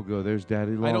walk, people go, there's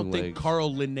Daddy Longlegs. I don't think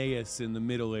Carl Linnaeus in the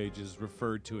Middle Ages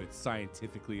referred to it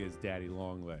scientifically as Daddy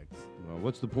Longlegs. Well,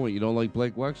 what's the point? You don't like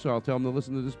Blake Wexler? I'll tell him to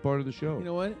listen to this part of the show. You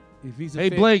know what? If he's Hey,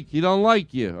 Blake, he don't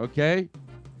like you, okay?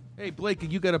 Hey, Blake,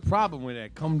 you got a problem with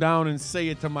that? Come down and say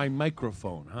it to my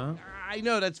microphone, huh? I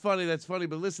know, that's funny,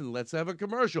 but listen, let's have a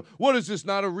commercial. What is this,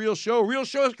 not a real show? A real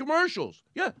show has commercials.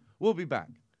 Yeah, we'll be back.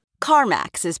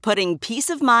 CarMax is putting peace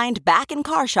of mind back in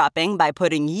car shopping by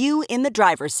putting you in the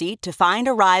driver's seat to find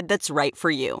a ride that's right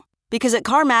for you. Because at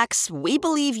CarMax, we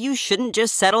believe you shouldn't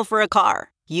just settle for a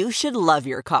car. You should love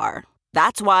your car.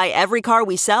 That's why every car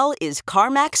we sell is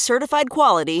CarMax certified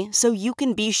quality, so you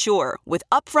can be sure with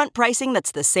upfront pricing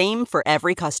that's the same for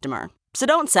every customer. So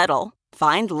don't settle.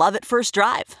 Find love at first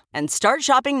drive and start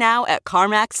shopping now at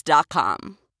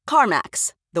CarMax.com.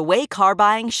 CarMax, the way car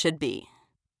buying should be.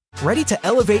 Ready to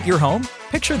elevate your home?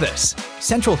 Picture this: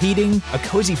 central heating, a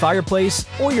cozy fireplace,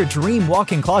 or your dream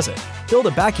walk-in closet. Build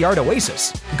a backyard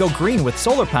oasis, go green with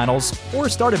solar panels, or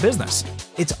start a business.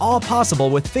 It's all possible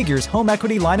with Figure's home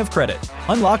equity line of credit.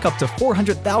 Unlock up to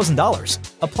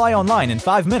 $400,000. Apply online in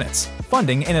 5 minutes.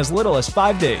 Funding in as little as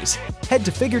 5 days. Head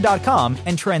to Figure.com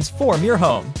and transform your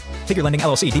home. Figure Lending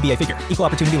LLC, DBA Figure, Equal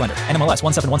Opportunity Lender, NMLS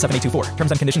 1717824.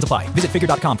 Terms and conditions apply. Visit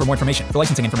Figure.com for more information. For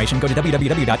licensing information, go to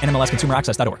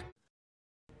www.nmlsconsumeraccess.org.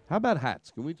 How about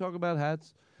hats? Can we talk about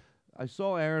hats? I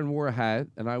saw Aaron wore a hat,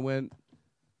 and I went,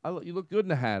 you look good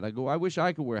in a hat. I go, I wish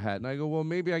I could wear a hat. And I go, well,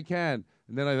 maybe I can.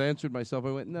 And then I answered myself.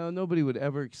 I went, no, nobody would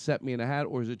ever accept me in a hat,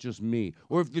 or is it just me?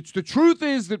 Or if the truth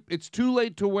is that it's too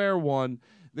late to wear one,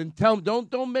 then tell me,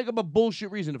 don't make up a bullshit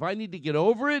reason. If I need to get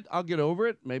over it, I'll get over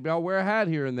it. Maybe I'll wear a hat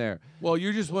here and there. Well,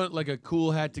 you just want like a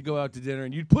cool hat to go out to dinner,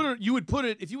 and you would put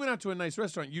it if you went out to a nice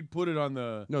restaurant, you'd put it on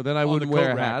the No, then I wouldn't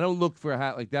wear a hat. I don't look for a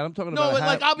hat like that. I'm talking about a hat.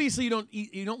 Like obviously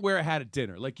you don't wear a hat at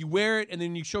dinner. Like you wear it and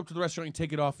then you show up to the restaurant and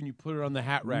take it off and you put it on the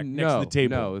hat rack next to the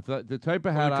table. No, if the type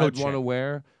of hat I'd want to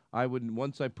wear, I wouldn't.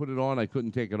 Once I put it on, I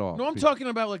couldn't take it off. No, I'm talking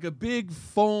about like a big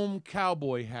foam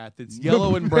cowboy hat that's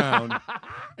yellow and brown,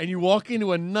 and you walk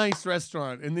into a nice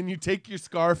restaurant, and then you take your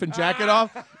scarf and jacket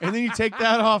off, and then you take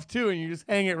that off too, and you just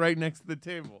hang it right next to the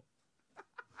table.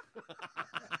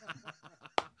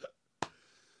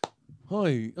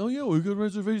 Hi. Oh, yeah, we got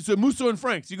reservations. So Musso and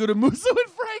Frank's. You go to Musso and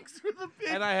Frank's for the big...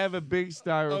 And I have a big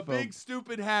styrofoam. A big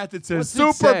stupid hat that says What's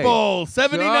it Super say? Bowl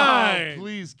 79. Oh,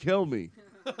 please kill me.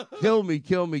 kill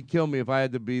me if I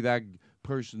had to be that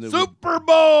person. That Super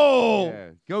Bowl! Yeah.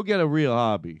 Go get a real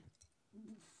hobby.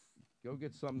 Go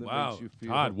get something that Wow, makes you feel...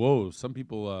 Todd, whoa. Some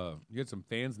people, you had some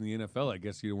fans in the NFL. I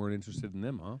guess you weren't interested in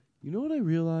them, huh? You know what I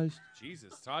realized?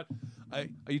 Jesus, Todd.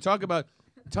 You talk about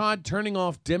Todd turning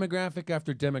off demographic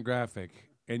after demographic,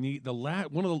 and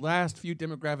one of the last few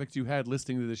demographics you had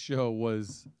listening to the show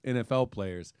was NFL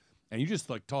players, and you just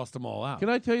like tossed them all out. Can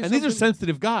I tell you and something? these are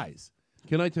sensitive guys.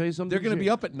 Can I tell you something? They're going to be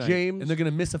up at night, James, and they're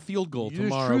going to miss a field goal there's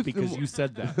tomorrow truth because in- you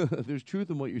said that. There's truth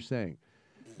in what you're saying.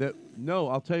 No,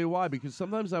 I'll tell you why. Because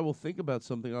sometimes I will think about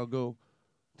something. I'll go,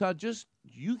 Todd,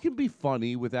 you can be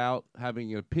funny without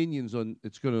having opinions on.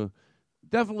 It's going to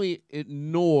definitely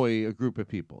annoy a group of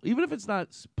people, even if it's not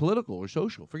political or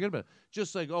social. Forget about it.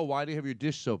 Just like, oh, why do you have your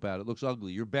dish soap out? It looks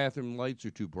ugly. Your bathroom lights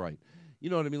are too bright. You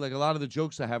know what I mean? Like a lot of the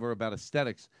jokes I have are about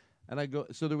aesthetics. And I go,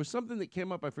 so there was something that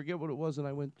came up. I forget what it was. And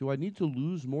I went, do I need to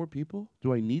lose more people?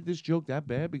 Do I need this joke that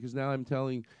bad? Because now I'm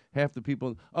telling half the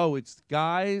people, oh, it's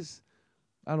guys.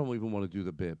 I don't even want to do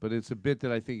the bit, but it's a bit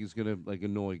that I think is going to like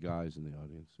annoy guys in the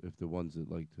audience. If the ones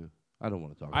that like to, I don't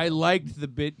want to talk about I it. liked the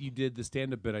bit you did, the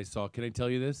stand-up bit I saw. Can I tell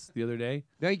you this the other day?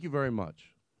 Thank you very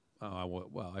much. Oh,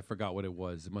 well, I forgot what it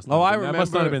was. It must Oh, not I have been, remember. That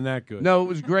must not have been that good. No, it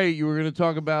was great. You were going to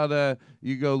talk about,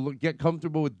 you go, look, get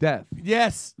comfortable with death.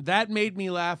 Yes, that made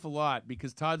me laugh a lot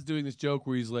because Todd's doing this joke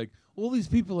where he's like, all these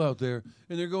people out there,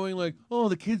 and they're going like, oh,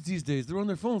 the kids these days, they're on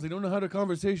their phones. They don't know how to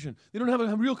conversation. They don't have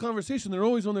a real conversation. They're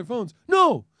always on their phones.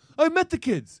 No, I met the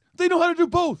kids. They know how to do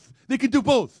both. They can do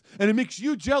both, and it makes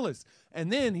you jealous.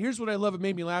 And then here's what I love. It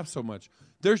made me laugh so much.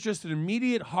 There's just an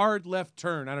immediate hard left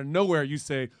turn out of nowhere. You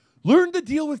say, learn to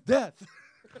deal with death.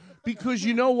 Because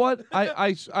you know what?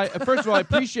 I first of all, I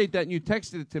appreciate that, and you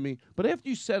texted it to me. But after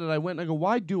you said it, I went and I go,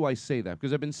 why do I say that?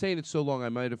 Because I've been saying it so long, I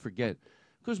might have forget.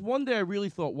 Because one day I really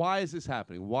thought, why is this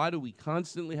happening? Why do we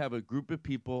constantly have a group of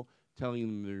people telling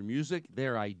them their music,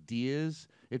 their ideas?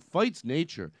 It fights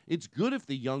nature. It's good if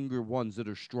the younger ones that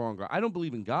are stronger. I don't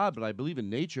believe in God, but I believe in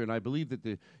nature, and I believe that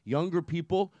the younger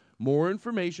people, more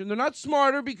information. They're not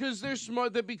smarter because they're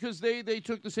smart. That because they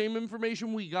took the same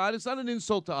information we got. It's not an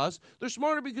insult to us. They're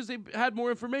smarter because they had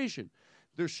more information.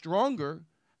 They're stronger,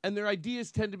 and their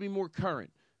ideas tend to be more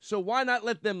current. So why not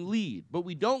let them lead? But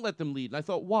we don't let them lead. And I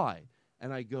thought, why?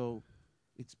 And I go,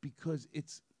 it's because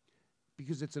it's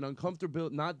an uncomfortable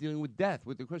not dealing with death.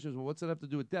 With the question is, well, what's that have to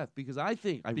do with death? Because I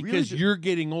think Because you're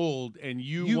getting old and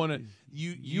you want to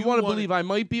you want to believe I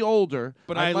might be older,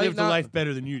 but I lived a life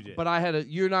better than you did. But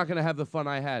you're not going to have the fun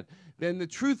I had. Then the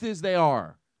truth is, they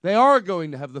are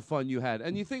going to have the fun you had.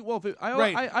 And you think, well,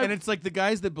 and it's like the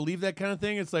guys that believe that kind of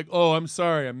thing. It's like, oh, I'm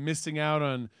sorry, I'm missing out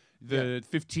on the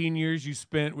 15 years you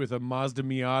spent with a Mazda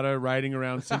Miata riding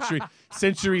around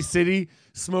Century City,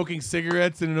 smoking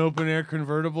cigarettes in an open-air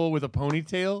convertible with a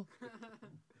ponytail.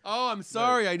 Oh, I'm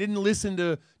sorry. I didn't listen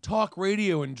to talk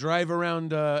radio and drive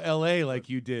around L.A. like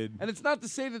you did. And it's not to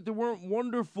say that there weren't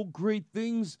wonderful, great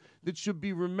things that should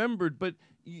be remembered, but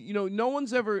no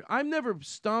one's ever. I'm never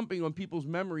stomping on people's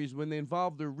memories when they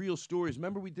involve their real stories.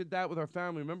 Remember, we did that with our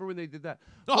family. Remember when they did that?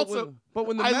 Also, but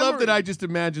when the I love that memory- I just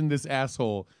imagined this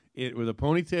asshole with a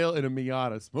ponytail and a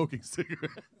Miata smoking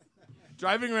cigarettes.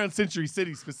 Driving around Century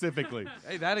City specifically.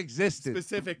 Hey, that existed.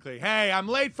 Specifically. Hey, I'm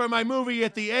late for my movie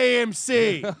at the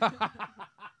AMC.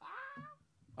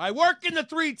 I work in the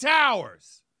Three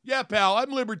Towers. Yeah, pal,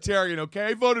 I'm libertarian, okay?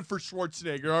 I voted for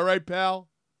Schwarzenegger, all right, pal?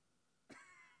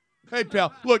 Hey,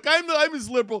 pal, look, I'm as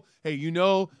liberal. Hey,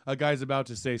 a guy's about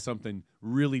to say something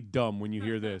really dumb when you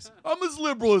hear this. I'm as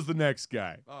liberal as the next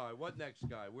guy. All right, what next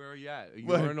guy? Where are you at? Are you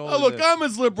But, wearing all look, the I'm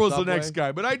as liberal as the subway? next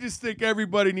guy, but I just think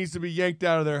everybody needs to be yanked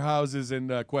out of their houses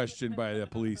and questioned by the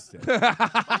police.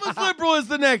 I'm as liberal as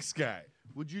the next guy.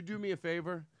 Would you do me a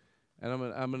favor? And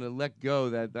I'm gonna let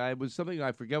go. That I was something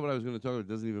I forget what I was going to talk about. It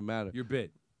doesn't even matter. Your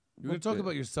bit. You're going to talk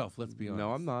about yourself. Let's be honest.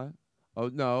 No, I'm not. Oh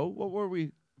no, what were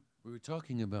we? We were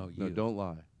talking about you. No, don't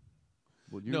lie.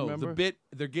 Well, you no, remember? the bit.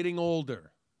 They're getting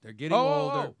older. They're getting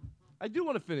Oh, older. I do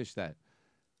want to finish that.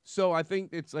 So I think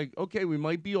it's like, okay, we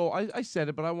might be old. I said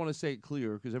it, but I want to say it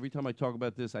clear because every time I talk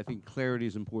about this, I think clarity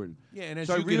is important. Yeah, and as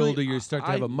So I you get really- older, you start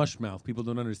to have a mush mouth. People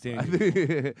don't understand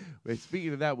you. Wait,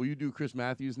 speaking of that, will you do Chris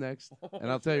Matthews next? And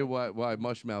I'll tell you why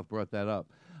Mushmouth brought that up.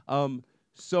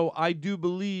 So I do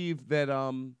believe that.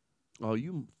 Oh,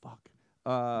 you fuck.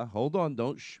 Hold on,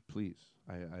 don't please.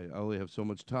 I only have so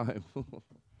much time.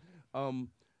 What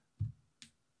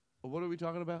are we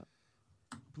talking about?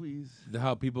 Please.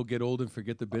 How people get old and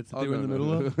forget the bits that they were no, in the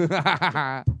no, middle no.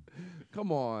 of?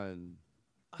 Come on.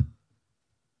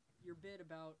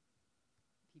 about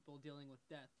people dealing with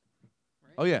death,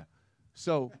 right? Oh yeah.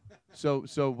 So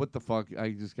what the fuck?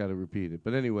 I just got to repeat it.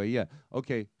 But anyway, yeah.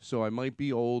 Okay. So I might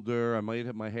be older. I might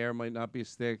have my hair might not be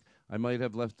as thick. I might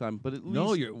have less time. But at No,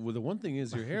 least well, the one thing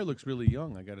is your hair looks really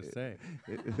young. I gotta say.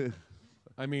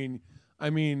 I mean,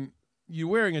 you're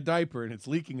wearing a diaper and it's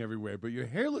leaking everywhere, but your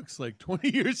hair looks like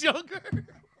 20 years younger.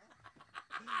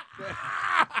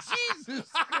 Jesus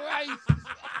Christ.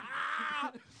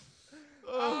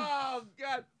 Oh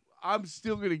God. I'm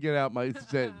still gonna get out my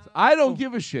sentence. I don't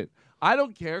give a shit. I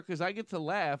don't care because I get to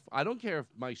laugh. I don't care if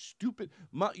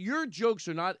your jokes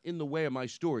are not in the way of my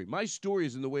story. My story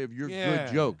is in the way of your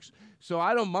good jokes. So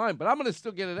I don't mind, but I'm gonna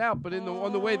still get it out. But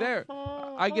on the way there,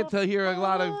 I get to hear a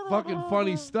lot of fucking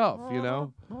funny stuff, you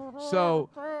know. So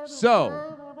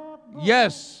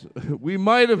yes, we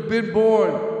might have been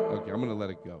born. Okay, I'm gonna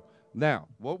let it go. Now,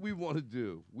 what we want to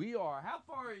do? How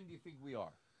far in do you think we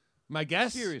are? My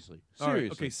guess? Seriously. All right,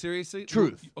 okay, seriously?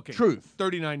 Truth. Okay. Truth.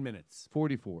 39 minutes.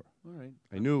 44. All right.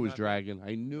 I knew it was dragging.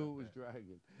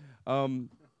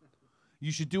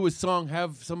 You should do a song,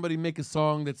 have somebody make a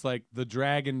song that's like the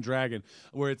Dragon,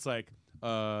 where it's like,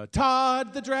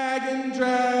 Todd the Dragon,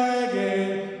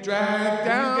 drag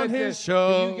down his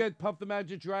show. Can you get Puff the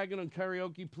Magic Dragon on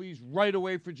karaoke, please, right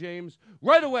away for James?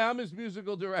 Right away. I'm his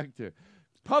musical director.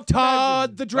 Puff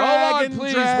Todd the Dragon,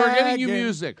 please. We're getting you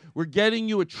music. We're getting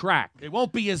you a track. It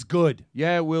won't be as good.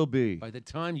 Yeah, it will be. By the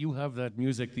time you have that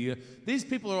music, these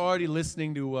people are already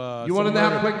listening to. You want to know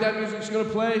how quick that music's going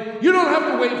to play? You don't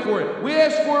have to wait for it. We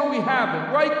asked for it, we have it.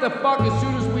 Right the fuck as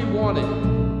soon as we want it.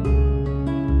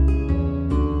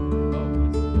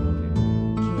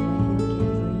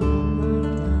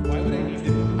 Why would I need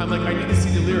to? I'm like, I need to see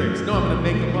the lyrics. No, I'm going to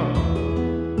make them up.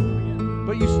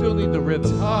 But you still need the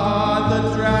rhythm. Todd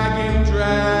the Dragon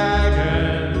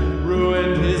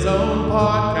ruined his own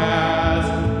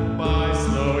podcast by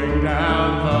slowing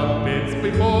down the bits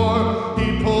before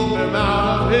he pulled them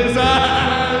out of his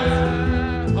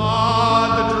ass.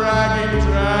 Todd the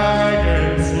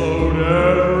Dragon slowed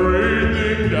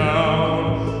everything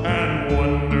down and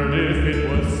wondered if it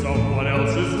was someone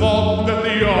else's fault that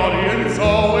the audience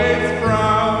always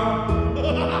frowned.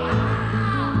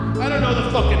 I don't know the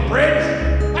fucking bridge.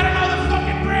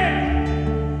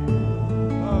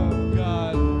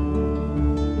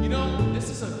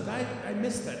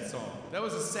 That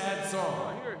was a sad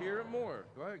song. Hear it more.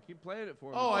 Go ahead, keep playing it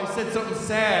for me. Oh, I said something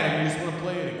sad and you just want to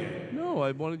play it again. No,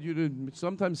 I wanted you to.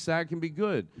 Sometimes sad can be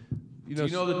good. Do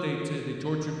you know that they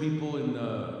torture people in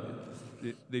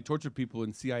they torture people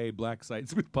in CIA black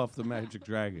sites with Puff the Magic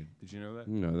Dragon? Did you know that?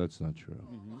 No, that's not true.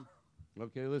 Mm-hmm.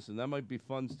 Okay, listen, that might be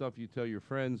fun stuff you tell your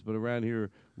friends, but around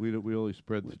here we only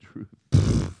spread the truth.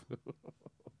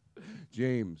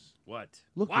 James, what?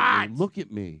 Look at me. Look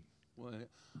at me. What?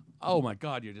 Oh my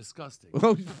God, you're disgusting.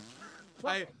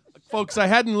 Folks, I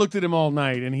hadn't looked at him all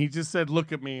night, and he just said,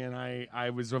 "Look at me," and I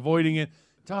was avoiding it.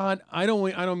 Todd, I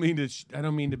don't mean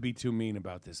to be too mean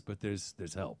about this, but there's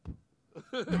help.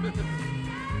 We're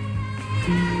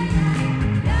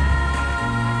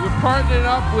partnering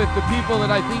up with the people that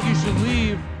I think you should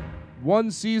leave. One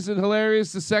season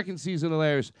hilarious, the second season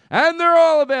hilarious, and they're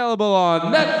all available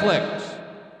on Netflix.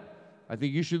 I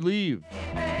think you should leave.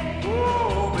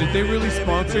 Did they really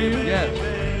sponsor you? Yes.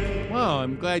 Wow,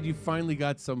 I'm glad you finally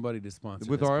got somebody to sponsor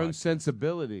with this our own podcast.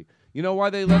 sensibility. You know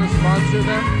why they let us sponsor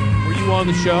them? Were you on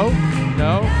the show?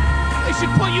 No. They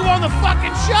should put you on the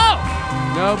fucking show.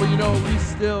 No, but you know, we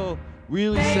still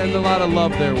really send a lot of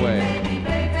love their way.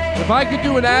 If I could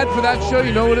do an ad for that show,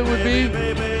 you know what it would be?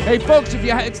 Hey, folks,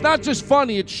 it's not just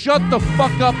funny, it's shut the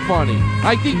fuck up funny.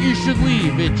 I think you should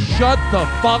leave. It's shut the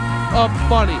fuck up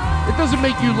funny. It doesn't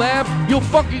make you laugh, you'll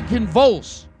fucking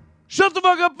convulse. Shut the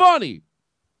fuck up funny.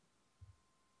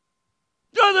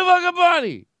 Shut the fuck up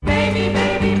funny. Baby,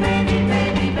 baby, baby,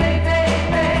 baby, baby,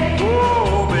 baby.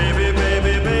 Oh, baby,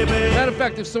 baby, baby. Matter of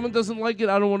fact, if someone doesn't like it,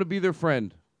 I don't want to be their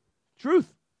friend.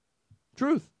 Truth.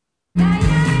 All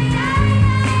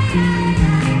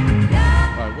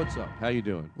right, what's up? How you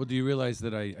doing? Well, do you realize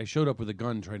that I showed up with a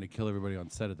gun trying to kill everybody on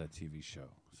set of that TV show?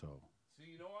 So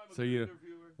you know I'm a good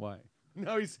interviewer. Why?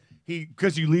 No,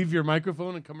 because you leave your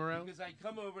microphone and come around? Because I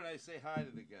come over and I say hi to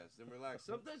the guests and relax.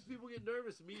 Sometimes people get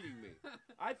nervous meeting me.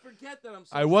 I forget that I'm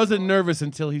so I wasn't nervous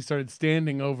until he started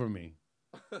standing over me.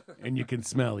 And you can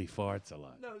smell he farts a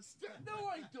lot. No,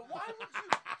 I don't. Why would you?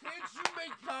 Can't you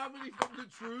make comedy from the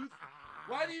truth?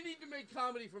 Why do you need to make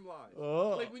comedy from lies?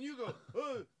 Oh. Like when you go,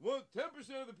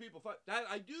 10% of the people fight. That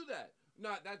I do that.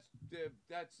 No, that's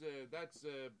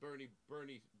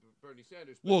Bernie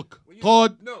Sanders. But Look, when you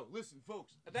Todd. No, listen,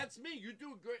 folks. That's me. You're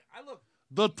doing great.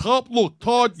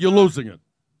 Todd, you're losing it.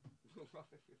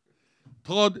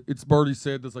 Todd, it's Bernie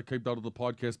Sanders. I came down to the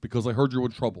podcast because I heard you're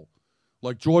in trouble.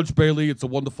 Like George Bailey, It's a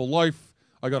Wonderful Life.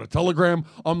 I got a telegram.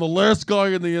 I'm the last guy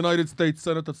in the United States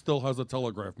Senate that still has a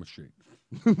telegraph machine.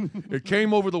 It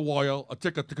came over the wire. A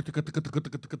tick,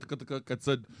 it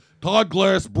said, Todd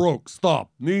Glass broke.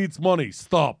 Stop. Needs money.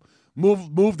 Stop.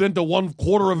 Moved into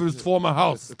 1/4 of his former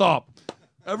house. Stop.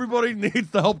 Everybody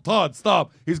needs to help Todd.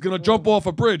 Stop. He's going to jump off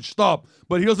a bridge. Stop.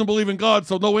 But he doesn't believe in God,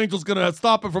 so no angel's going to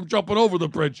stop him from jumping over the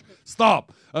bridge.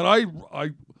 Stop. And I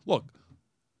look,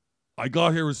 I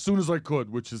got here as soon as I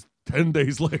could, which is 10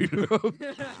 days later.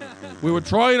 We were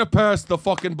trying to pass the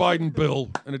fucking Biden bill,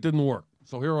 and it didn't work.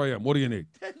 So here I am. What do you need?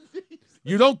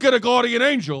 You don't get a guardian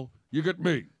angel. You get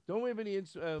me. Don't we have any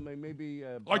maybe...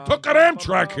 I took an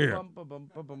Amtrak here.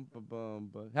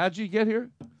 How'd you get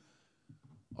here?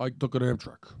 I took an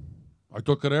Amtrak.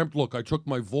 Look, I took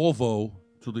my Volvo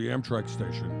to the Amtrak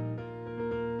station.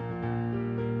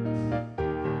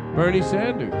 Bernie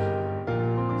Sanders.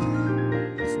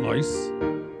 It's nice.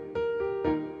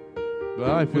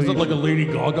 Well, I feel Was it like a Lady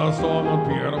Gaga song on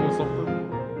piano or something?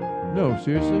 No,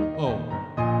 seriously? Oh.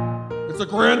 It's a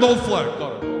grand old flag.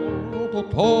 Got it. All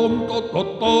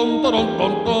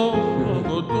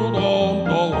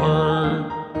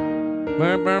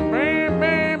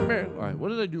right, what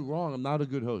did I do wrong? I'm not a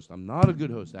good host. I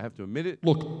have to admit it.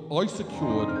 Look, I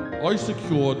secured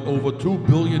over $2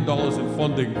 billion in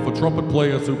funding for trumpet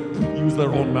players who use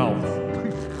their own mouths.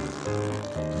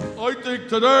 I think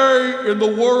today, in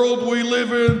the world we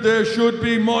live in, there should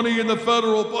be money in the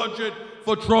federal budget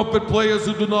for trumpet players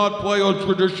who do not play on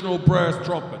traditional brass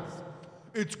trumpets.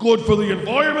 It's good for the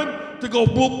environment to go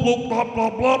bloop, bloop, blop,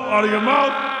 blop, blop out of your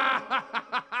mouth.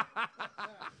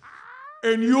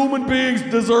 And human beings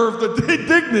deserve the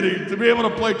dignity to be able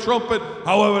to play trumpet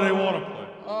however they want to play.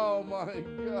 Oh, my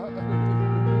God.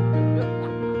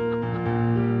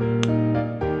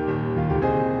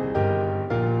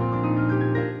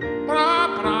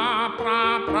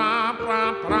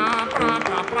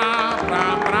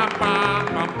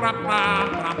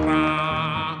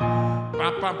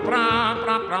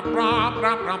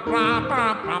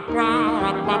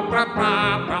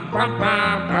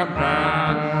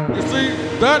 You see,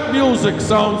 that music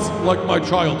sounds like my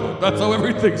childhood. That's how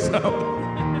everything sounds.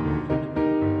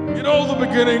 You know the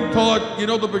beginning, Todd? You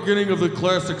know the beginning of the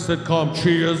classic sitcom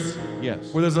Cheers?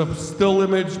 Yes. Where there's a still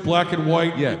image, black and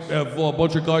white. Yes. Of a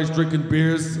bunch of guys drinking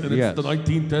beers, and it's the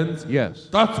 1910s. Yes.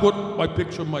 That's what my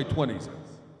picture of my 20s is.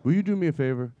 Will you do me a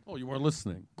favor? Oh, you weren't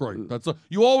listening. Great.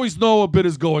 You always know a bit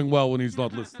is going well when he's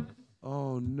not listening.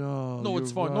 Oh, no. No,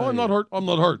 it's fine. Right. No, I'm not hurt. I'm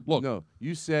not hurt. Look. No,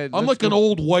 you said... I'm like an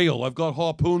old whale. I've got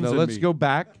harpoons in me. Let's go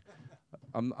back.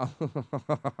 I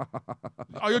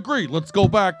agree. Let's go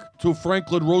back to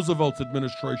Franklin Roosevelt's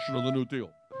administration of the New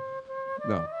Deal.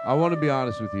 No, I want to be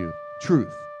honest with you.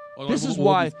 Truth. This is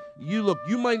why you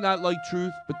might not like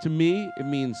truth, but to me, it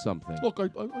means something. Look,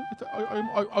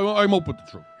 I'm open to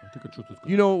truth. I think the truth is good.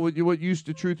 You know what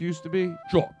truth used to be?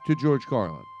 Sure. To George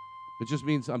Carlin. It just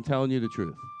means I'm telling you the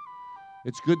truth.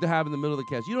 It's good to have in the middle of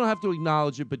the cast. You don't have to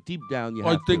acknowledge it, but deep down you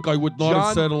have to. I think I would not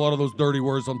have said a lot of those dirty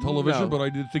words on television, but I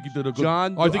did think he did a good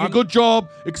job. a good job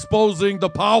exposing the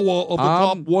power of the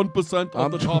top 1%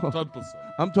 of the top 10%.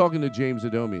 I'm talking to James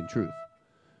Adomian, truth.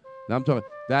 Now I'm talking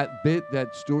that bit,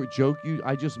 that story, joke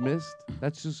I just missed.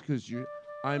 That's just because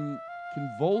I'm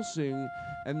convulsing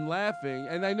and laughing,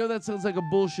 and I know that sounds like a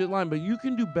bullshit line, but you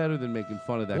can do better than making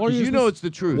fun of that because you know it's the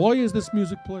truth. Why is this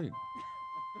music playing?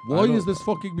 Why is this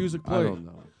fucking music playing? I don't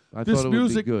know. I thought it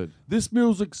would be good. This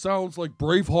music sounds like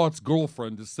Braveheart's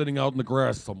girlfriend is sitting out in the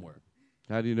grass somewhere.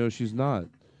 How do you know she's not?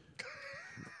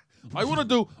 I want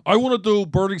to do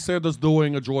Bernie Sanders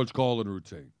doing a George Carlin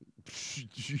routine.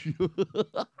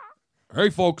 Hey,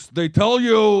 folks, they tell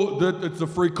you that it's a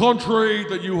free country,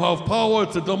 that you have power,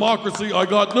 it's a democracy. I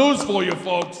got news for you,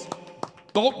 folks.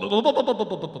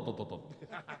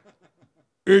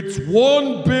 It's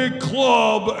one big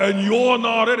club, and you're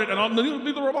not in it, and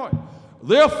neither am I.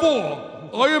 Therefore,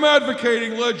 I am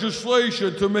advocating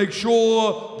legislation to make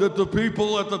sure that the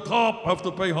people at the top have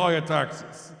to pay higher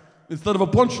taxes. Instead of a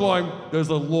punchline, there's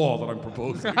a law that I'm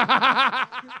proposing.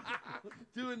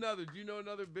 Do another. Do you know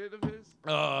another bit of his?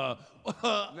 No,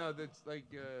 that's like...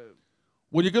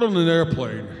 When you get on an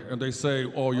airplane and they say,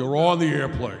 oh, you're on the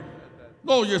airplane.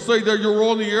 No, you say that you're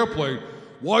on the airplane.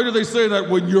 Why do they say that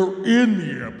when you're in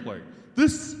the airplane?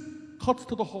 This cuts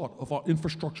to the heart of our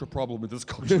infrastructure problem in this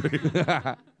country.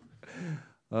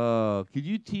 Could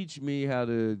you teach me how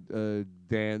to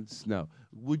dance? No.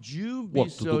 Would you be What,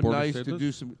 to so do Bernie nice to Sanders?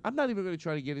 do some? I'm not even going to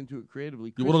try to get into it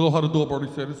creatively. You want to know how to do a Bernie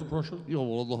Sanders impression? You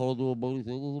want to know how to do a Bernie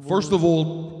Sanders? First of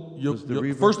all,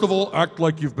 first of all, act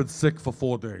like you've been sick for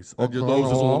 4 days and your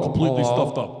nose is all completely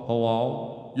stuffed up.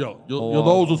 Hello. Yeah, your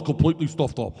nose is completely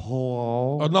stuffed up.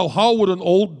 And now, how would an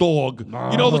old dog,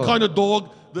 you know the kind of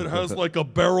dog that has like a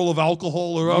barrel of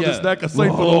alcohol around his neck, a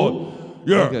Saint Bernard?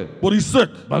 Yeah, but he's sick.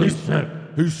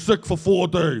 He's sick for 4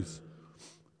 days.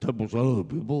 10% of the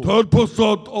people.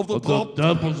 10% of the top.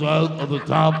 10% of the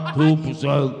top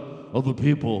 2% of the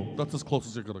people. That's as close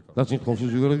as you're gonna go. That's as close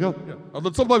as you're gonna go. Yeah. And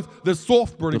then sometimes there's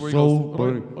soft Bernie The where he goes, soft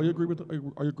Bernie. I agree with that.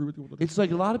 I agree with you. With that. It's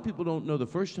like a lot of people don't know. The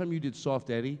first time you did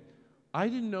Soft Eddie, I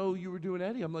didn't know you were doing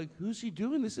Eddie. I'm like, who's he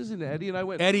doing? This isn't Eddie. And I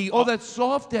went, Eddie. Oh, that's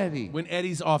Soft Eddie. When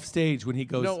Eddie's off stage, when he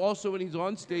goes. No, also when he's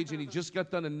on stage and he just got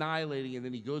done annihilating, and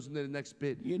then he goes into the next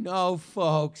bit. You know,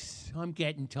 folks, I'm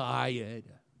getting tired.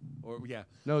 Or yeah.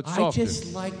 No, it's I softer.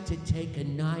 just like to take a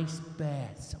nice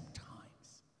bath sometimes.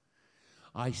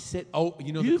 I sit. Oh,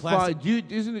 you know the classic.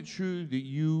 Isn't it true that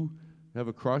you have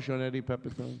a crush on Eddie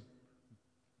Pepitone?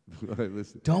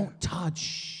 Listen. Don't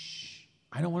touch.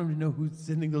 I don't want him to know who's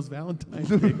sending those Valentine's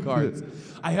Day cards.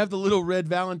 I have the little red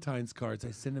Valentine's cards.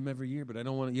 I send them every year, but I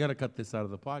don't want. You got to cut this out of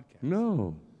the podcast.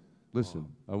 No. Listen,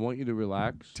 I want you to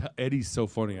relax. Eddie's so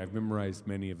funny. I've memorized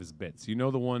many of his bits. You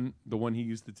know the one he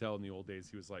used to tell in the old days.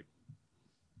 He was like,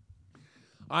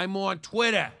 "I'm on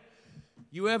Twitter.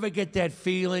 You ever get that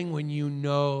feeling when you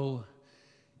know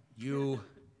you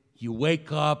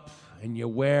wake up and you're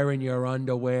wearing your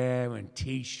underwear and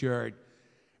T-shirt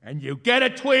and you get a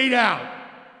tweet out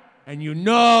and you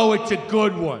know it's a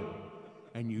good one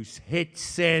and you hit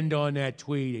send on that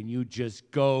tweet and you just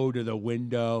go to the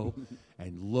window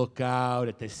and look out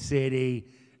at the city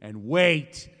and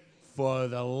wait for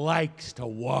the likes to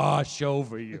wash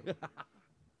over you."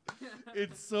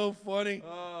 It's so funny.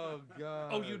 Oh, God.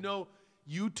 Oh, you know,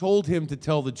 you told him to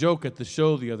tell the joke at the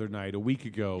show the other night, a week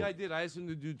ago. Yeah, I did. I asked him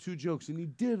to do 2 jokes, and he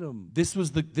did them. This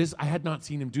was I had not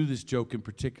seen him do this joke in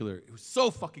particular. It was so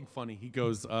fucking funny. He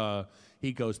goes,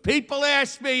 "People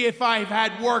ask me if I've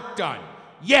had work done.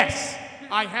 Yes,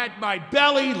 I had my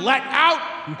belly let out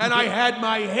and I had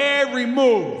my hair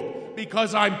removed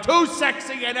because I'm too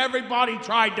sexy and everybody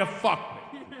tried to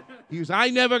fuck me." He goes, "I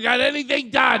never got anything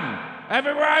done.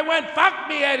 Everywhere I went, fuck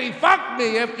me, Eddie, fuck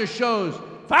me after shows.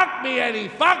 Fuck me, Eddie,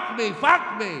 fuck me,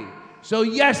 fuck me. So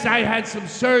yes, I had some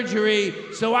surgery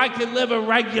so I can live a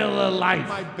regular life."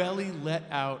 My belly let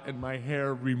out and my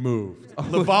hair removed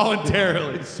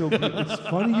voluntarily. It's so good. It's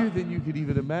funnier than you could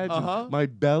even imagine. Uh-huh. My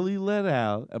belly let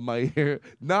out and my hair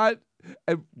not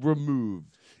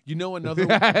removed. You know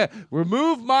another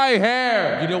remove my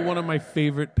hair. You know one of my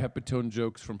favorite Pepitone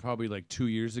jokes from probably like 2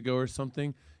 years ago or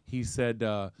something? He said,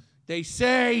 "They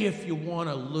say if you want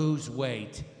to lose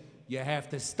weight, you have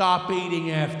to stop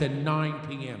eating after 9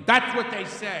 p.m. That's what they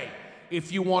say.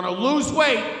 If you want to lose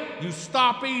weight, you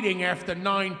stop eating after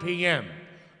 9 p.m.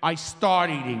 I start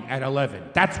eating at 11.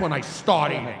 That's when I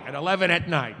start eating, at 11 at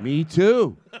night." Me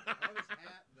too. The hat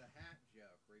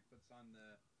joke where he puts on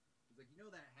he's like, you know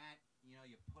that hat,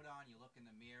 you put on, you look in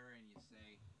the mirror and you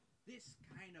say, this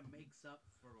kind of makes up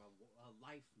for a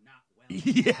life not well lived.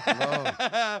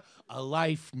 Yeah. A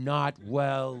life not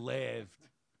well lived.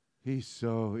 He was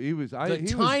The he was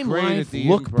Time great Life at the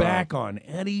look improv. back on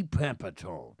Eddie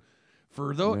Pepitone.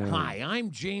 Man.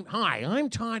 Hi, I'm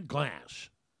Todd Glass.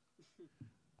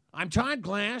 I'm Todd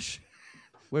Glass.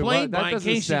 Wait, played what? That by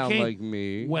doesn't Casey sound Kasem. like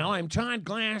me. Well, I'm Todd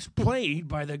Glass, played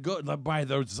by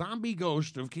the zombie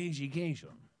ghost of Casey Kasem.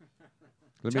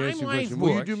 Let me ask you a question.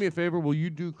 Will you do me a favor? Will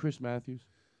you do Chris Matthews?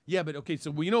 Yeah, but okay,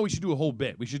 so we know we should do a whole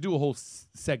bit. We should do a whole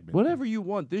segment. Whatever you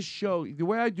want. This show, the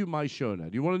way I do my show now.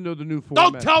 Do you want to know the new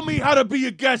format? Don't tell me how to be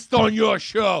a guest on your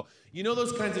show. You know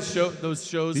those kinds of those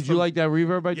shows. Did you like that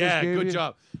reverb I just gave you? Yeah, good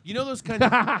job. You know those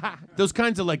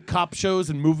kinds of like cop shows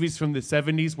and movies from the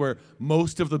 70s where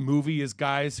most of the movie is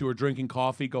guys who are drinking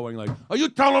coffee going like, "Are you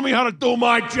telling me how to do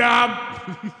my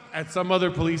job?" At some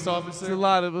other police officer. It's a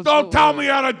lot of us. Don't tell me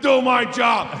how to do my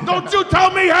job. Don't you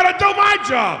tell me how to do my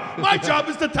job. My job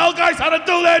is to tell guys how to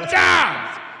do their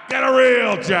jobs. Get a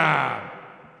real job.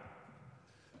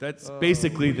 That's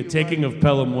basically the taking of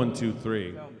Pelham 1, 2,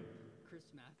 3. Chris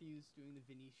Matthews doing the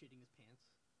Vinny shitting his pants.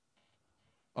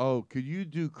 Oh, could you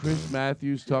do Chris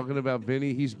Matthews talking about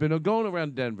Vinny? He's been going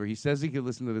around Denver. He says he can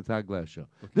listen to the Todd Glass show.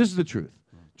 This is the truth.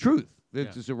 Truth.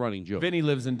 It's just a running joke. Vinny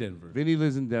lives in Denver. Vinny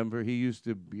lives in Denver. He used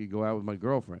to go out with my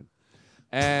girlfriend.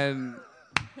 And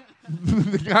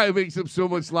the guy makes up so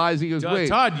much lies. He goes, wait.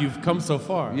 Todd, you've come so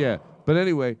far. Yeah. But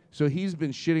anyway, so he's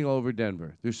been shitting all over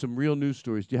Denver. There's some real news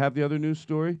stories. Do you have the other news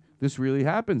story? This really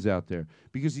happens out there.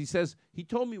 Because he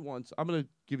told me once, I'm going to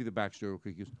give you the backstory real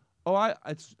quick. He goes, I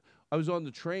was on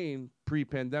the train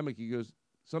pre-pandemic. He goes,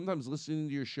 sometimes listening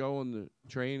to your show on the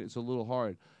train, it's a little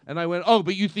hard. And I went, oh,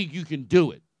 but you think you can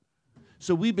do it.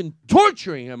 So we've been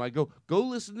torturing him. I go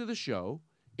listen to the show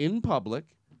in public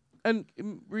and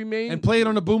remain. And play it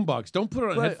on a boombox. Don't put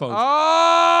it on headphones. Oh,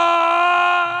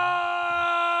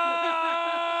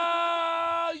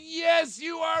 yes,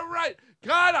 you are right.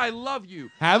 God, I love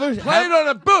you. Play it on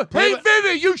a boom. Hey,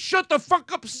 Vinny, you shut the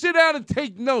fuck up, sit down, and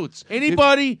take notes.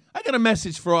 Anybody? I got a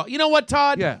message for all. You know what,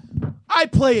 Todd? Yeah. I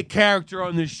play a character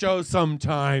on this show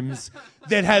sometimes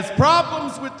that has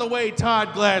problems with the way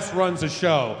Todd Glass runs a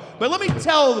show. But let me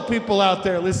tell the people out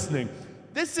there listening,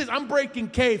 I'm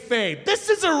breaking kayfabe. This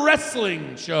is a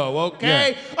wrestling show,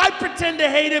 okay? Yeah. I pretend to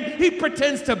hate him. He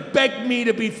pretends to beg me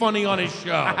to be funny on his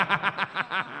show.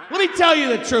 Let me tell you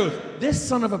the truth. This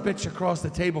son of a bitch across the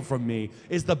table from me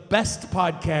is the best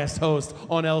podcast host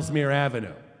on Ellesmere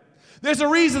Avenue. There's a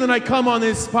reason that I come on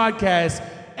this podcast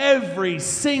every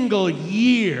single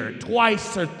year,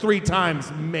 twice or 3 times,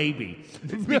 maybe.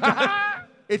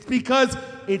 It's because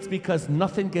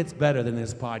nothing gets better than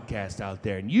this podcast out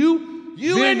there. And you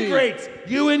ingrates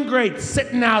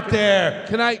sitting out there.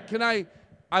 Can I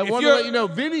want to let you know,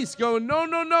 Vinny's going,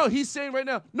 no. He's saying right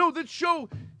now, no, that show,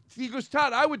 he goes,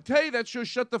 Todd, I would tell you that show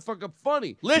Shut the Fuck Up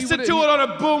funny. Listen to it on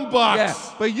a boombox. Yeah,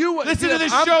 but listen to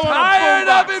this I'm show on a boombox. I'm tired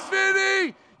of it,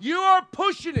 Vinny. You are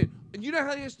pushing it. And you know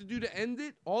how he has to do to end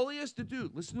it? All he has to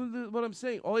do, listen to what I'm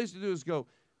saying. All he has to do is go,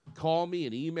 call me,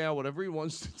 an email, whatever he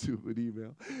wants to do, an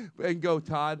email, and go,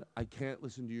 Todd, I can't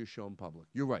listen to your show in public.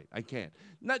 You're right, I can't.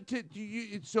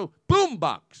 So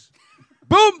boombox.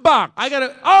 Boombox.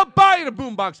 I'll buy you a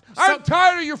boombox. I'm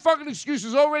tired of your fucking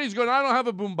excuses already. He's going, I don't have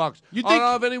a boombox. I don't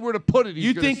have anywhere to put it.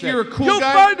 You think you're a cool guy? You'll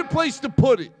find a place to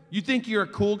put it. You think you're a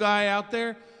cool guy out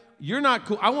there? You're not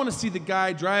cool. I want to see the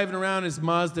guy driving around his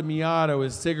Mazda Miata,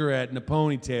 his cigarette in a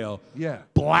ponytail,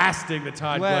 blasting the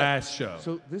Todd Glass show.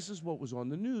 So this is what was on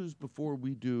the news before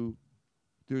we do.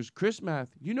 There's Chris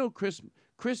Matthews. You know Chris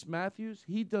Matthews?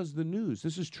 He does the news.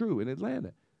 This is true in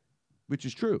Atlanta, which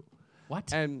is true.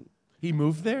 What? And he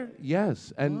moved there?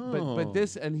 Yes. And but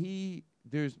this and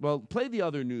play the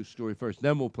other news story first.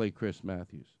 Then we'll play Chris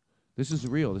Matthews. This is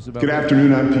real. This is about. Good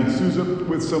afternoon. I'm Pete Souza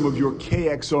with some of your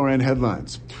KXRN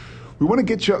headlines. We want to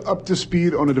get you up to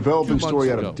speed on a developing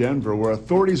story out of Denver where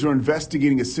authorities are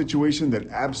investigating a situation that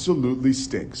absolutely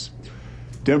stinks.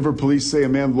 Denver police say a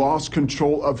man lost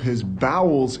control of his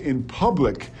bowels in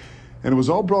public, and it was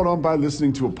all brought on by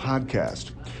listening to a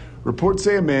podcast. Reports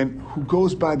say a man who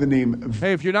goes by the name...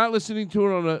 Hey, if you're not listening to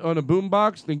it on a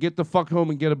boombox, then get the fuck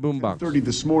home and get a boombox. 30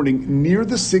 this morning near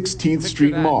the 16th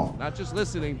Street Mall. Not just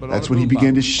listening, but that's when he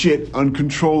began to shit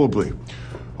uncontrollably.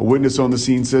 A witness on the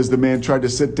scene says the man tried to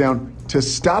sit down to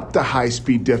stop the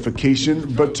high-speed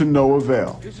defecation, but to no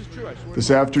avail. This is true, I swear.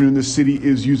 This afternoon, the city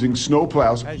is using snow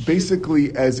plows,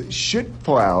 basically as shit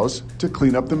plows, to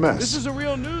clean up the mess. This is a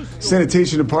real news story.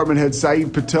 Sanitation Department head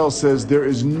Saeed Patel says there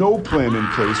is no plan in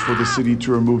place for the city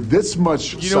to remove this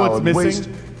much solid waste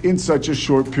in such a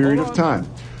short period of time.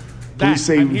 Police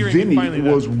say Vinny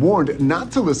was warned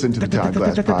not to listen to the Todd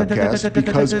Glass podcast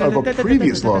because of a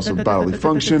previous loss of bodily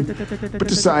function, but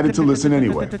decided to listen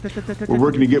anyway. We're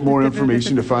working to get more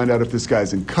information to find out if this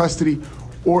guy's in custody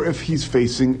or if he's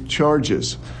facing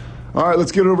charges. All right,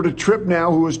 let's get over to Trip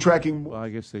now, who is tracking... Well, I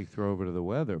guess they throw over to the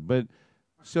weather, but...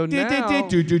 So now... I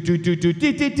don't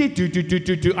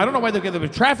know why they get the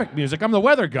traffic music. I'm the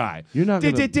weather guy. You're not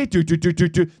gonna...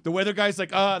 The weather guy's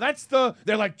like, that's the...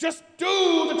 They're like, just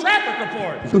do the traffic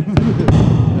report.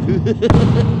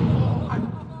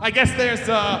 I guess there's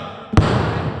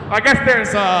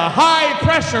high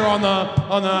pressure on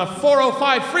the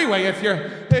 405 freeway. If you're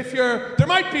there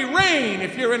might be rain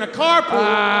if you're in a carpool.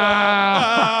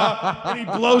 And he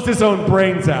blows his own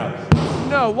brains out.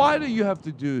 No, why do you have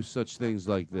to do such things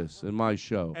like this in my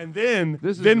show? And then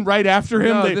right after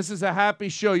him, no, this is a happy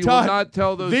show. You will not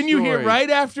tell those. Then you stories. hear right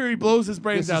after he blows his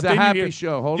brains out. This is a happy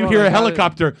show. Hold on. You hear a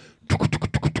helicopter,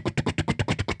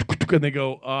 and they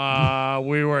go,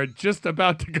 "We were just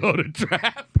about to go to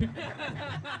traffic."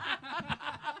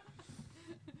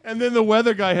 And then the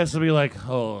weather guy has to be like,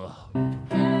 "Oh,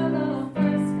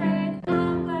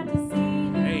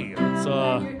 hey, it's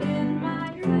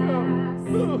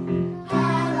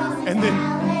And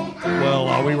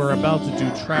then, we were about to do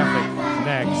traffic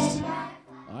next.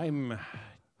 I'm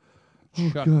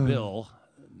Chuck Bill,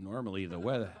 normally the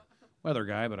weather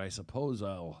guy, but I suppose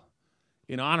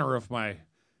in honor of my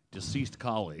deceased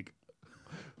colleague,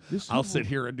 I'll sit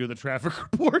here and do the traffic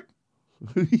report.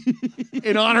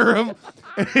 in honor of.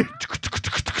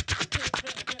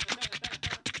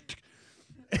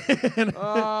 and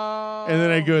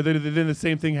then I go. Then the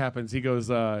same thing happens. He goes.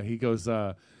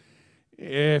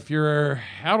 If you're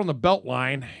out on the belt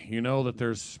line, you know that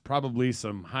there's probably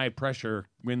some high pressure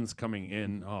winds coming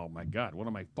in. Oh my God, what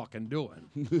am I fucking doing?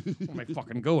 What am I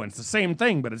fucking doing? It's the same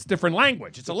thing, but it's different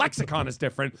language. It's a lexicon is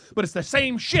different, but it's the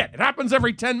same shit. It happens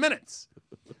every 10 minutes.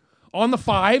 On the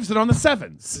 5s and on the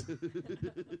 7s.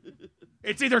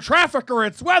 It's either traffic or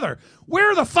it's weather.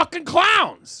 We're the fucking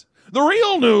clowns. The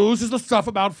real news is the stuff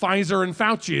about Pfizer and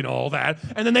Fauci and all that,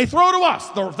 and then they throw to us,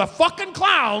 the fucking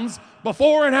clowns,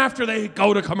 before and after they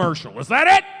go to commercial. Is that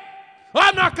it?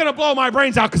 I'm not going to blow my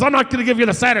brains out because I'm not going to give you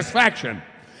the satisfaction.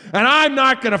 And I'm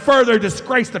not going to further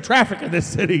disgrace the traffic in this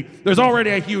city. There's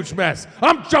already a huge mess.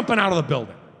 I'm jumping out of the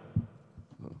building.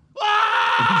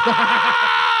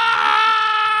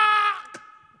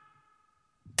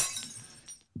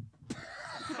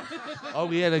 Oh,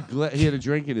 he had a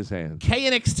drink in his hand.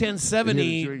 KNX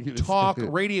 1070 talk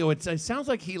radio. It sounds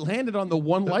like he landed on the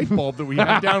one light bulb that we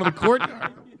have down in the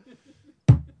courtyard.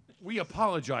 We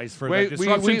apologize for that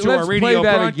disruption to our radio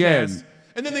broadcast. Again.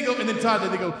 And then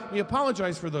Todd, they go, we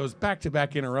apologize for those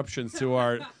back-to-back interruptions to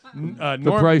our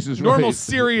normal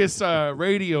serious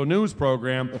radio news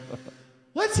program.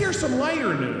 Let's hear some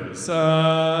lighter news.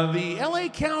 The L.A.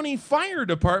 County Fire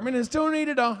Department has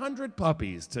donated 100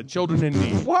 puppies to children in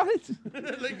need. What?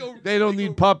 They don't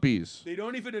need puppies. They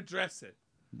don't even address it.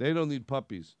 They don't need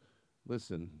puppies.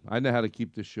 Listen, I know how to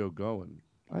keep this show going.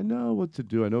 I know what to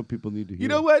do. I know people need to hear. You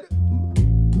know what?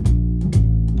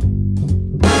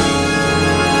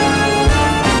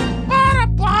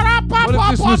 What if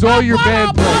this was all your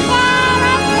band playing?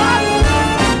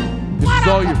 This is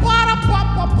all your...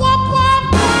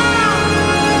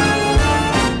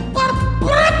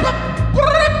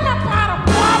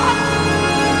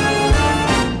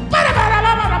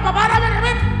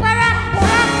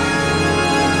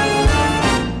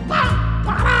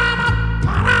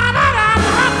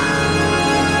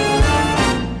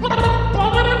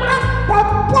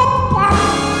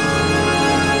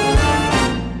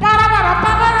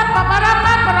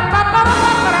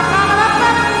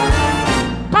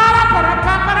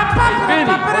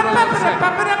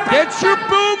 Get your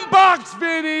boombox,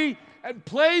 Vinny, and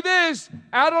play this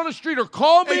out on the street or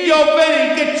call me. Hey, yo,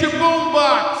 Vinny, get your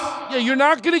boombox. Yeah, you're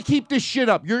not going to keep this shit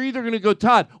up. You're either going to go,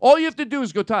 Todd. All you have to do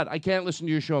is go, Todd, I can't listen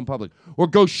to your show in public. Or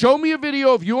go show me a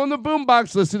video of you on the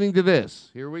boombox listening to this.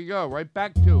 Here we go. Right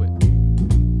back to it.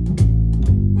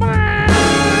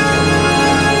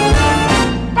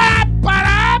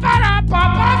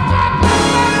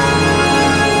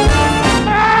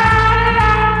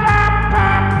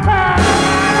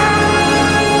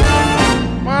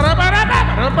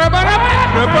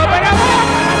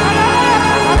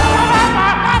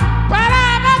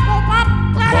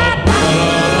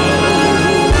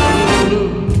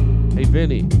 Hey,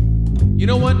 Vinny. You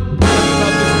know what?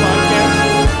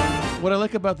 What I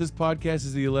like about this podcast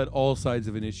is that you let all sides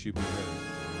of an issue be heard.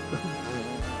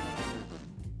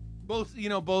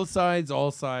 Both sides,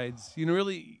 all sides.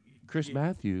 Really. Chris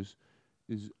Matthews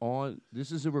is on.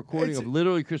 This is a recording of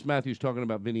literally Chris Matthews talking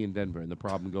about Vinny in Denver and the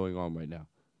problem going on right now.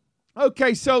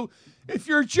 Okay, so if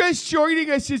you're just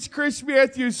joining us, it's Chris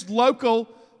Matthews, local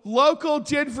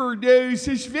Denver news.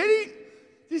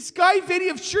 This guy Vinny,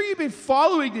 I'm sure you've been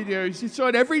following the news. It's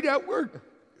on every network.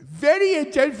 Vinny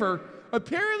in Denver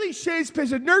apparently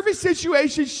has a nervous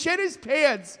situation, shit his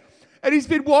pants, and he's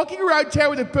been walking around town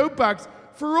with a boombox.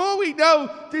 For all we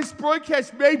know, this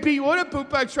broadcast may be on a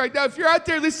boombox right now. If you're out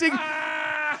there listening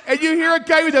and you hear a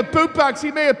guy with a boombox,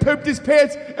 he may have pooped his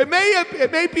pants. It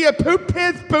may be a poop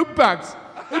pants boombox.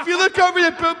 If you look over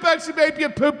the boombox, it may be a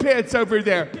poop pants over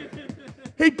there.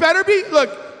 He better be,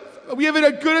 look, we have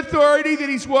a good authority that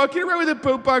he's walking around with a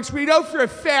boombox. We know for a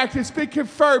fact, it's been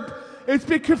confirmed. It's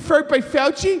been confirmed by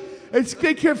Fauci. It's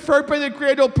been confirmed by the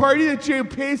Grand Old Party. The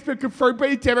GOP has been confirmed by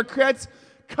the Democrats.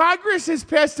 Congress has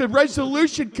passed a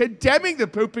resolution condemning the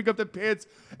pooping of the pants.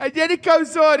 And then it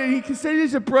goes on, and he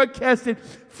continues to broadcast it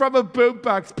from a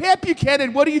boombox. Pat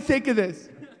Buchanan, what do you think of this?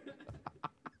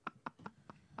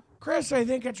 Chris, I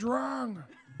think it's wrong.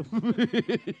 Do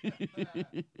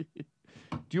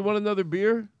you want another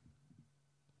beer?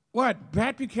 What?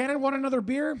 Pat Buchanan want another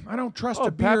beer? I don't trust a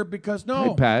beer because, no.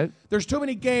 Hey, Pat. There's too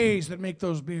many gays that make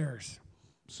those beers.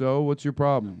 So, what's your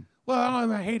problem? Well,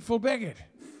 I'm a hateful bigot.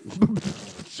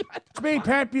 It's me,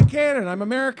 Pat Buchanan. I'm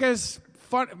America's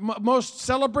most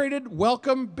celebrated,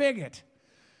 welcome bigot.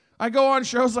 I go on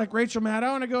shows like Rachel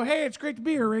Maddow, and I go, hey, it's great to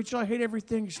be here, Rachel. I hate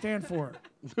everything you stand for.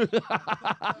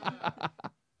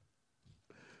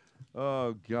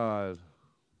 Oh, God.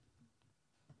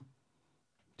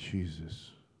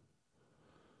 Jesus.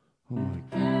 Oh my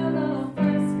God. Hello,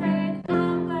 first grade.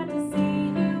 I'm glad to see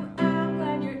you. I'm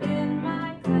glad you're in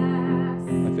my class.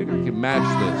 I think I can match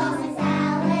this.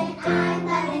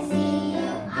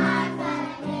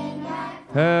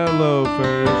 Hello,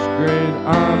 first grade.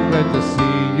 I'm glad to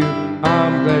see you.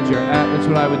 I'm glad you're at. That's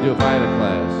what I would do if I had a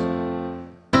class.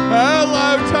 Hello,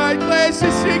 Todd Glass.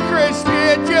 This is Chris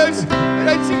Andrews. And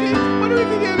I see, what do we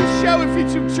think of the show if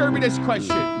it's a terminus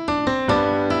question?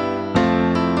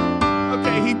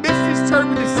 Okay, he missed his turn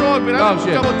with the song, but I'm going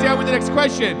to double down with the next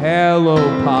question. Hello,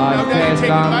 podcast. Now you're taking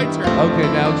my turn. Okay,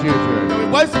 now it's your turn. No, it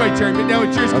was my turn, but now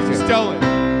it's yours because you stole it.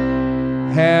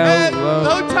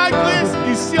 Hello, Todd Glass.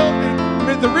 You still,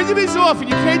 the rhythm is off, and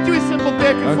you can't do a simple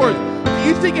back and forth. Do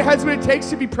you think it has what it takes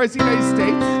to be president of the United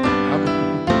States? I'm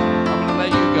going to let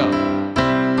you go.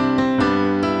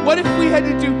 What if we had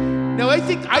to do... Now, I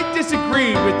think I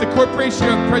disagree with the Corporation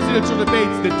of Presidential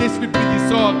Debates that this would be the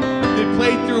song that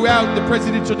played throughout the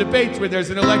presidential debates when there's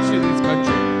an election in this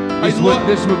country.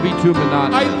 This would be too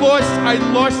monotonous. I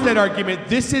lost that argument.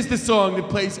 This is the song that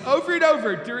plays over and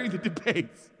over during the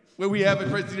debates when we have a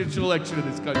presidential election in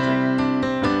this country.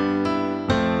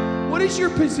 What is your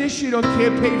position on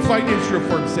campaign finance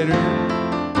reform, Senator?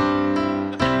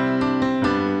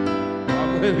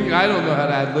 I don't know how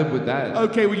to ad-lib with that.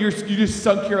 Okay, well, you just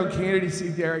sunk your own candidacy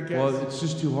there, I guess. Well, it's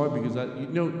just too hard because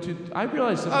I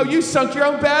realize something. Oh, you sunk your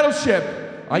own battleship.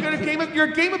 You're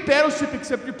a game of battleship,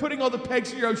 except you're putting all the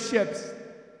pegs in your own ships.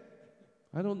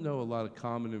 I don't know a lot of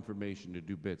common information to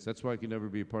do bits. That's why I could never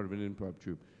be a part of an improv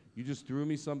troupe. You just threw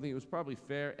me something. It was probably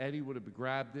fair. Eddie would have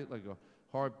grabbed it like a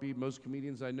heartbeat. Most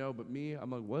comedians I know, but me,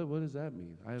 I'm like, what does that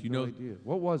mean? I have no idea.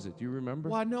 What was it? Do you remember?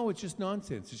 Well, no, it's just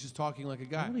nonsense. It's just talking like a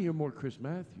guy. I want to hear more Chris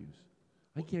Matthews.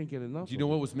 I can't get enough. Do you know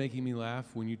what was making me laugh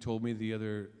when you told me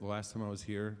the last time I was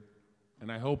here?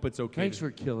 And I hope it's okay. Thanks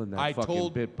for killing that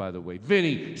fucking bit, by the way.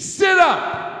 Vinny, sit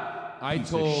up!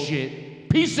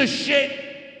 Piece of shit!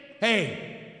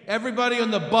 Hey, everybody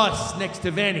on the bus next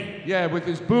to Vinny. Yeah, with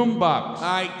his boombox.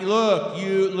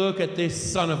 You look at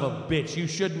this son of a bitch. You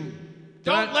shouldn't...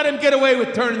 Don't let him get away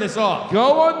with turning this off.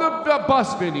 Go on the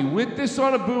bus, Vinny, with this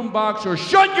on a boombox, or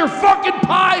shut your fucking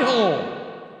pie hole!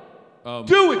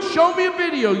 Do it. Show me a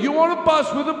video. You on a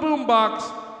bus with a boombox,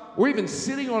 or even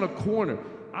sitting on a corner.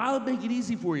 I'll make it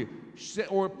easy for you.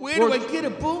 Where do I get a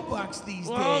boombox these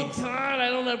days? Oh, God, I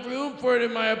don't have room for it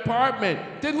in my apartment.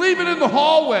 Then leave it in the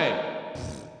hallway.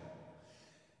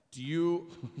 Do you...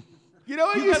 You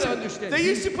know, You gotta understand. They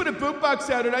used to put a boombox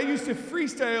out, and I used to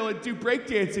freestyle and do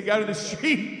breakdancing out of the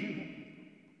street.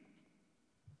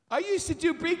 I used to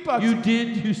do beatboxing. You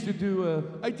did used to do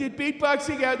I did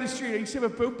beatboxing out in the street. I used to have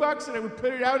a boombox, and I would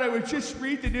put it out, and I would just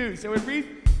read the news. I would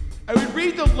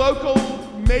read the local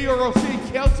mayoral city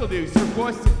council news from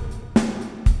Boston.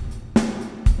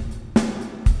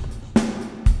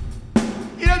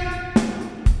 You know,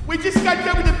 we just got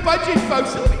done with the budget, folks.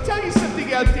 So let me tell you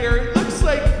something out there. It looks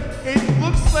like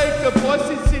the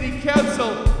Boston City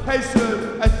Council has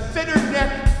a thinner neck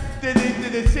than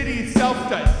the city itself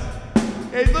does.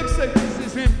 It looks like this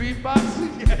is in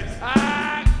beatboxing. Yes.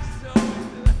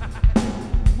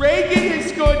 Reagan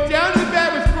has gone down to the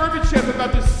bat with Gorbachev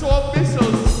about the SALT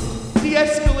missiles,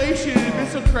 de-escalation in a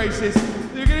missile crisis.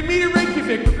 They're going to meet in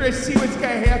Reykjavik. We're going to see what's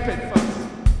going to happen, folks.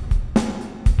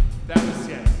 That was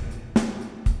yes.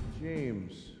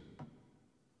 James.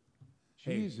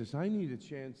 Jesus, I need a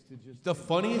chance to just... The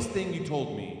funniest thing you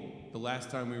told me the last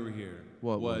time we were here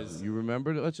was... You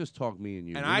remember? Let's just talk me and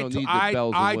you. And we don't need the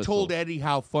bells and I whistles. told Eddie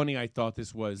how funny I thought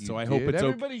this was, so I hope it's okay.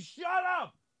 Everybody shut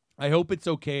up! I hope it's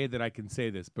okay that I can say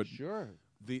this, but sure.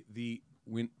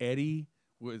 When Eddie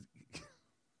was...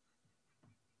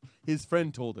 his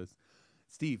friend told us,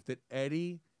 Steve, that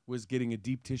Eddie was getting a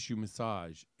deep tissue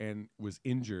massage and was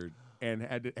injured and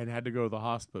had to go to the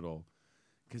hospital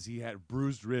because he had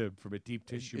bruised rib from a deep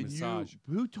tissue massage.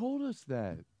 Who told us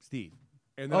that? Steve.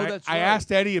 And then that's I right. asked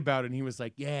Eddie about it, and he was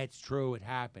like, yeah, it's true, it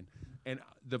happened. And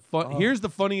here's the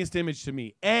funniest image to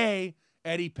me. Eddie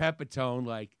Pepitone,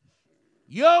 like,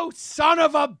 you son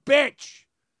of a bitch!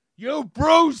 You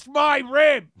bruised my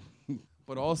rib!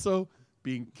 But also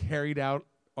being carried out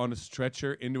on a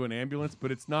stretcher into an ambulance,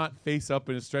 but it's not face up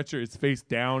in a stretcher, it's face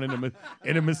down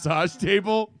in a massage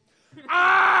table.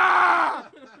 Ah!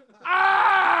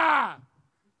 Ah!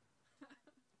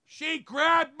 She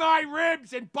grabbed my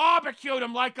ribs and barbecued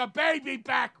them like a baby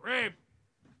back rib.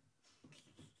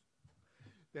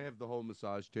 They have the whole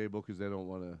massage table because they don't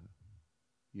want to,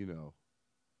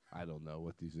 I don't know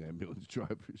what these ambulance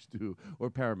drivers do, or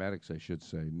paramedics, I should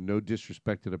say. No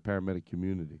disrespect to the paramedic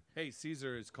community. Hey,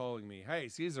 Caesar is calling me. Hey,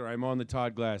 Caesar, I'm on the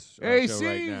Todd Glass Hey, show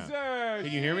right now. Caesar!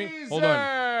 Can you hear me? Hold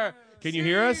on. Can you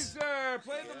hear us? Caesar,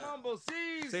 play the mumble.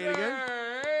 Caesar! Say it again.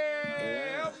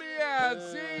 Hey, help me out,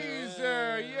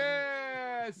 Caesar!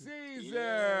 Yeah,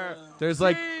 Caesar! There's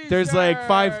like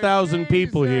 5,000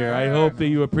 people here. I hope that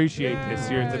you appreciate this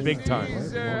here at the big time.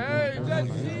 Hey,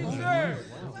 that's Caesar!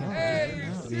 Hey,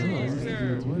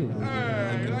 Caesar!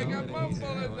 Hey, like a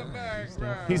mumble in the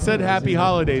background. He said happy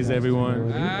holidays, everyone.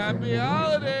 Happy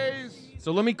holidays!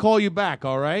 So let me call you back,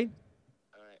 all right?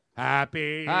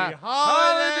 Happy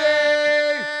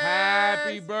holidays!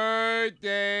 Happy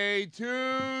birthday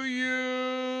to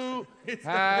you!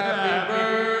 Happy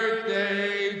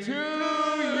birthday to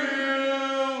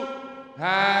you!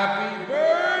 Happy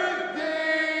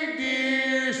birthday,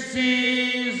 dear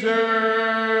Caesar!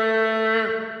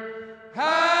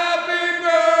 Happy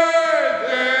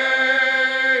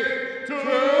birthday to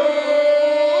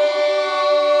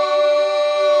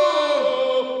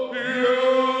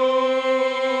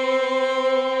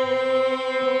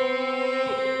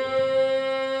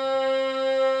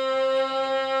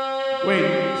Wait,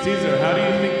 Caesar, how do you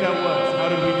think that was? How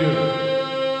did we do?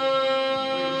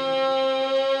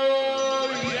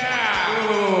 Yeah!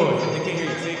 Whoa. I can't hear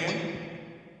you. Say again.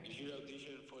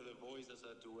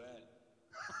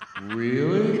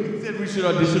 Really? He said we should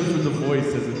audition for The Voice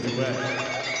as a duet.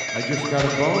 I just got a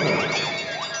boner.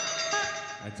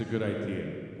 That's a good idea.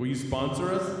 Will you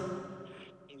sponsor us?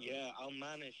 Yeah, I'll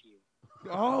manage you.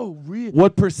 Oh, really?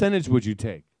 What percentage would you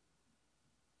take?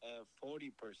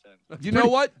 40%. You know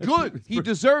what? Good. He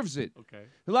deserves it. Okay.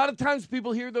 A lot of times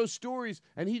people hear those stories,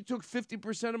 and he took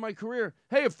 50% of my career.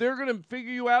 Hey, if they're gonna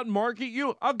figure you out and market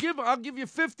you, I'll give you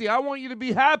 50. I want you to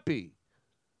be happy.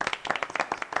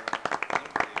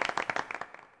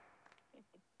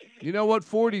 You know what?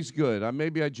 40's good.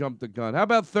 Maybe I jumped the gun. How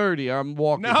about 30? I'm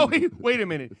walking. Now, wait a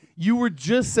minute. You were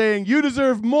just saying you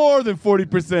deserve more than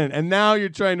 40%, and now you're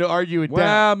trying to argue it down.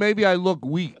 Well, maybe I look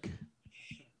weak.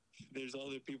 There's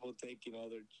other people taking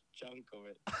other chunk of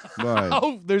it. Right.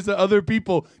 Oh, there's the other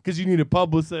people because you need a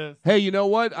publicist. Hey, you know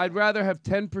what? I'd rather have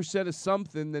 10% of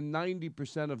something than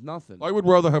 90% of nothing. I would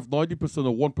rather have 90%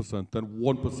 of 1% than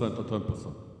 1% of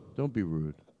 10%. Don't be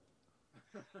rude.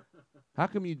 How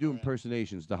come you do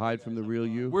impersonations to hide from the real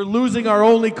you? We're losing our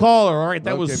only caller. All right,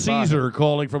 that was Okay, Caesar bye.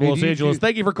 calling from Hey, Los do you- Angeles. do-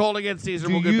 Thank you for calling in, Caesar.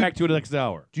 do We'll get you- back to you in the next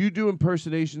hour. Do you do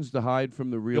impersonations to hide from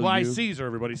the real Goodbye, you? Caesar,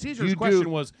 everybody. Caesar's You question do-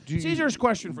 was do you- Caesar's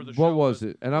question for the show. What was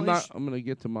it? And I'm well, not. I'm going to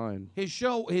get to mine.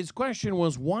 His question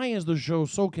was, why is the show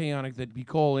so chaotic that you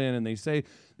call in and they say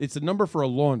it's a number for a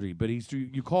laundry, but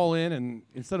you call in and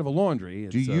instead of a laundry,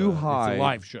 it's, Do you hide? it's a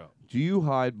live show. Do you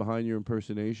hide behind your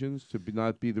impersonations to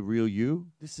not be the real you?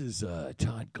 This is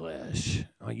Todd Glass.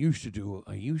 I used to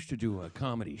do a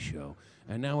comedy show,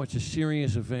 and now it's a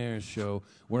serious affairs show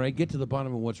where I get to the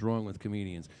bottom of what's wrong with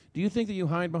comedians. Do you think that you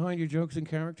hide behind your jokes and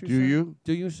characters? Do sir? you?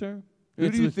 Do you, sir? Who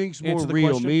do you think's more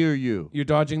real, me or you? You're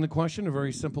dodging the question. A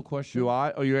very simple question. Do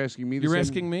I? Oh, you're asking me. The You're same?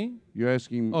 asking me? You're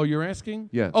asking. Oh, you're asking?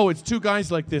 Yes. Oh, it's two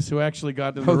guys like this who actually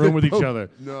got in the Oh, room with each oh, other.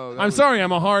 no, that I'm was- sorry.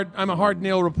 I'm a hard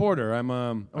nail reporter.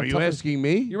 Are you asking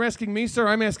me? You're asking me, sir.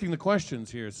 I'm asking the questions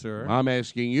here, sir. I'm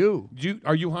asking you.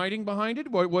 Are you hiding behind it?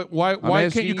 Why I'm can't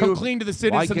asking you come clean to the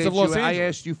citizens why of can't Los you- Angeles? I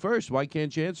asked you first. Why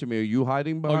can't you answer me? Are you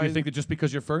hiding behind? Oh, you think that just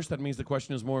because you're first, that means the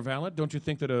question is more valid? Don't you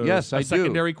think that a Yes, I do.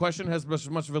 secondary question has as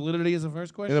much validity as a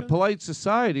first question? In a polite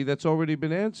society, that's already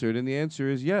been answered, and the answer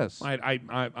is yes.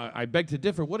 I beg to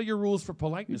differ. What are your rules for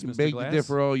politeness, You can Mr. beg Glass? to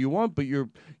differ all you want, but your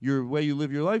way you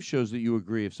live your life shows that you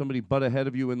agree. If somebody butt ahead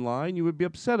of you in line, you would be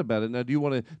upset about it. Now, do you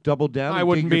want to double down? I and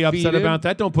wouldn't dig be your upset feet in? about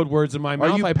that. Don't put words in my Are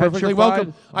mouth. you I perfectly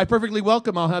petrified?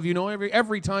 welcome. I'll have you know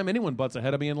every time anyone butts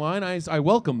ahead of me in line, I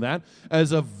welcome that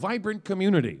as a vibrant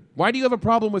community. Why do you have a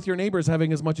problem with your neighbors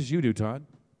having as much as you do, Todd?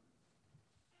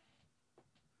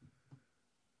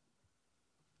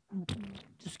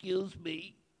 Excuse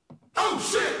me. Oh,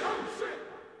 shit!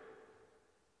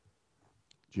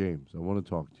 James, I want to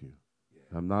talk to you.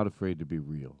 I'm not afraid to be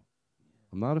real.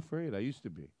 I'm not afraid. I used to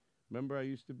be. Remember I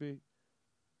used to be?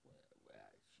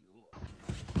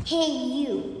 Hey,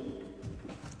 you.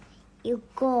 You're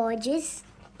gorgeous.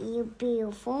 You're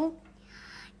beautiful.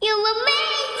 You're amazing.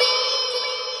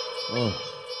 Oh,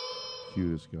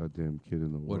 cutest goddamn kid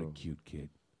in the What world. a cute kid.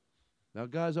 Now,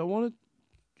 guys, I want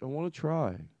to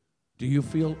try. Do you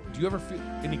ever feel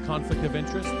any conflict of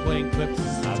interest playing clips,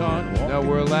 Todd? No,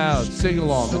 we're allowed. Sing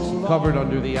along. It's covered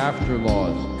under the after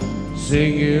laws.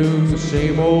 Sing you the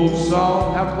same old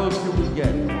song. How close can we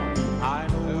get?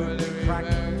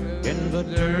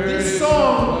 This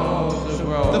song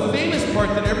The famous part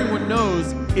that everyone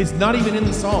knows is not even in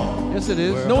the song. Yes, it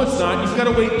is. No, it's not. You've got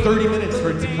to wait 30 minutes for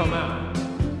it to come out.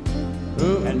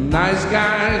 And nice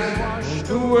guys,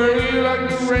 the way like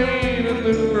the rain in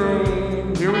the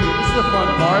room. Here we go. This is the fun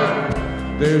part.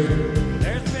 There's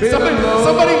Somebody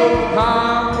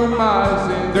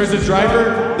compromising. There's a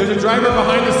driver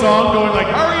behind the song going like,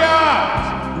 hurry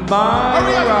up!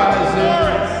 Hurry up!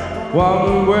 Rising, while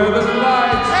we wear the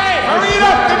lights. Hey, hurry it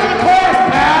up! Get to the chorus,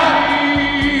 pal!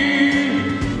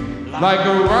 Like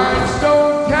a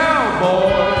rhinestone cowboy.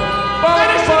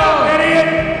 Finish it up, idiot!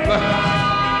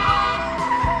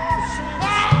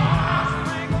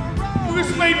 This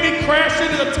made me crash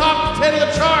into the top 10 of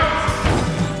the charts.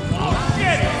 Oh,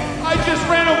 shit! I just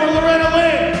ran over Loretta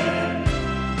Lynn.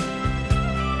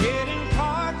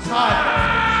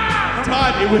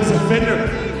 Todd, it was a Fender.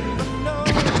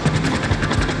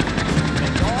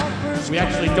 We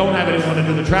actually don't have anyone to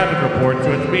do the traffic report,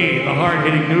 so it's me, the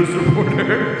hard-hitting news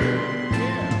reporter.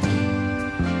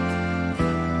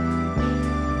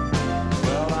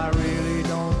 Well, I really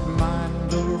don't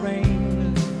mind the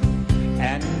rain,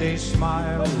 and a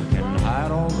smile can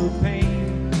hide all the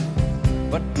pain.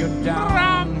 But you're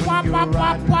down when you're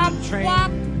riding the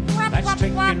train that's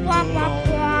taking you a long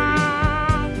way.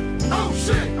 Oh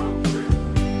shit!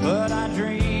 But I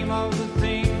dream of the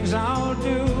things I'll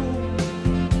do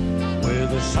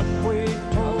with a subway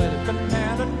token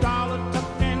and $1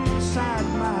 tucked inside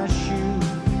my shoe.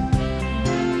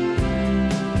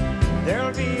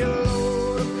 There'll be a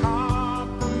load of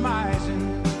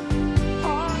compromising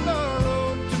on the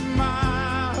road to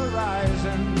my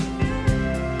horizon.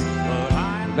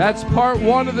 That's part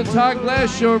one of the Todd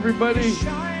Glass Show, everybody.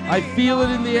 I feel it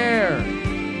in the air.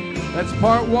 That's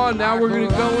part one. Now we're going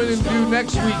to go in and do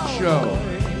next week's show.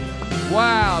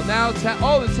 Wow. Now it's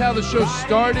that's how the show's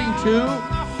starting, too.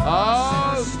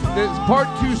 Oh, part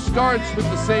two starts with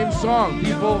the same song.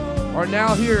 People are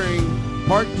now hearing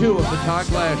part two of the Todd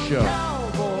Glass Show.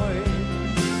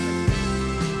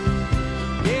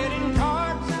 Getting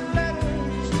cards and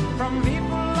letters from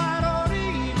people I don't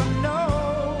even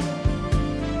know,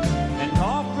 and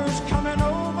offers coming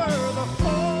over the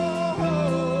phone.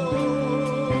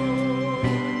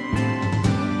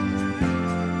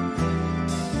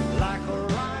 Like a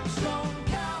rhinestone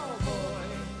cowboy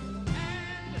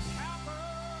and a cowgirl.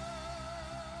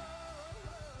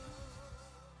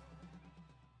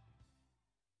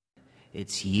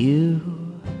 It's you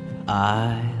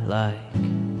I like.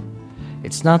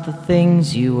 It's not the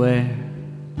things you wear,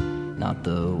 not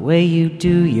the way you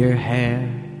do your hair,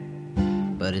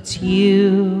 but it's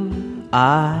you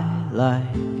I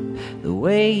like. The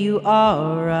way you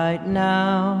are right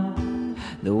now,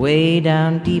 the way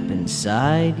down deep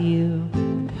inside you.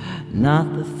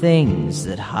 Not the things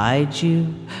that hide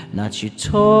you, not your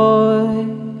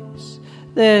toys,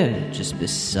 they're just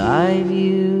beside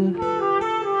you.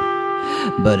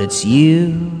 But it's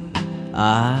you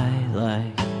I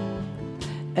like.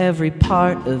 Every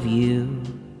part of you,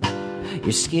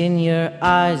 your skin, your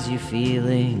eyes, your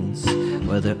feelings,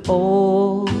 whether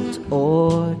old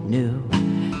or new.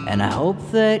 And I hope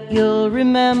that you'll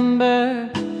remember,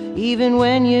 even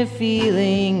when you're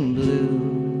feeling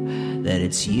blue, that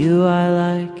it's you I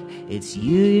like, it's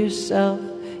you yourself,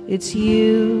 it's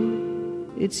you,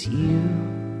 it's you,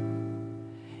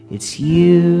 it's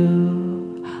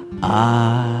you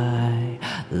I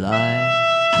like.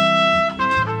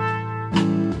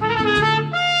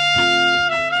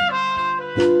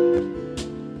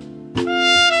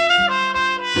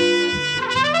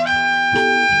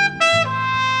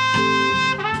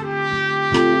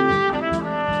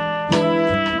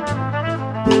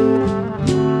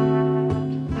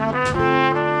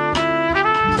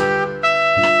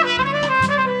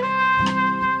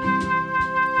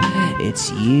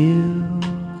 It's you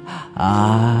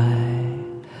I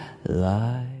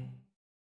like.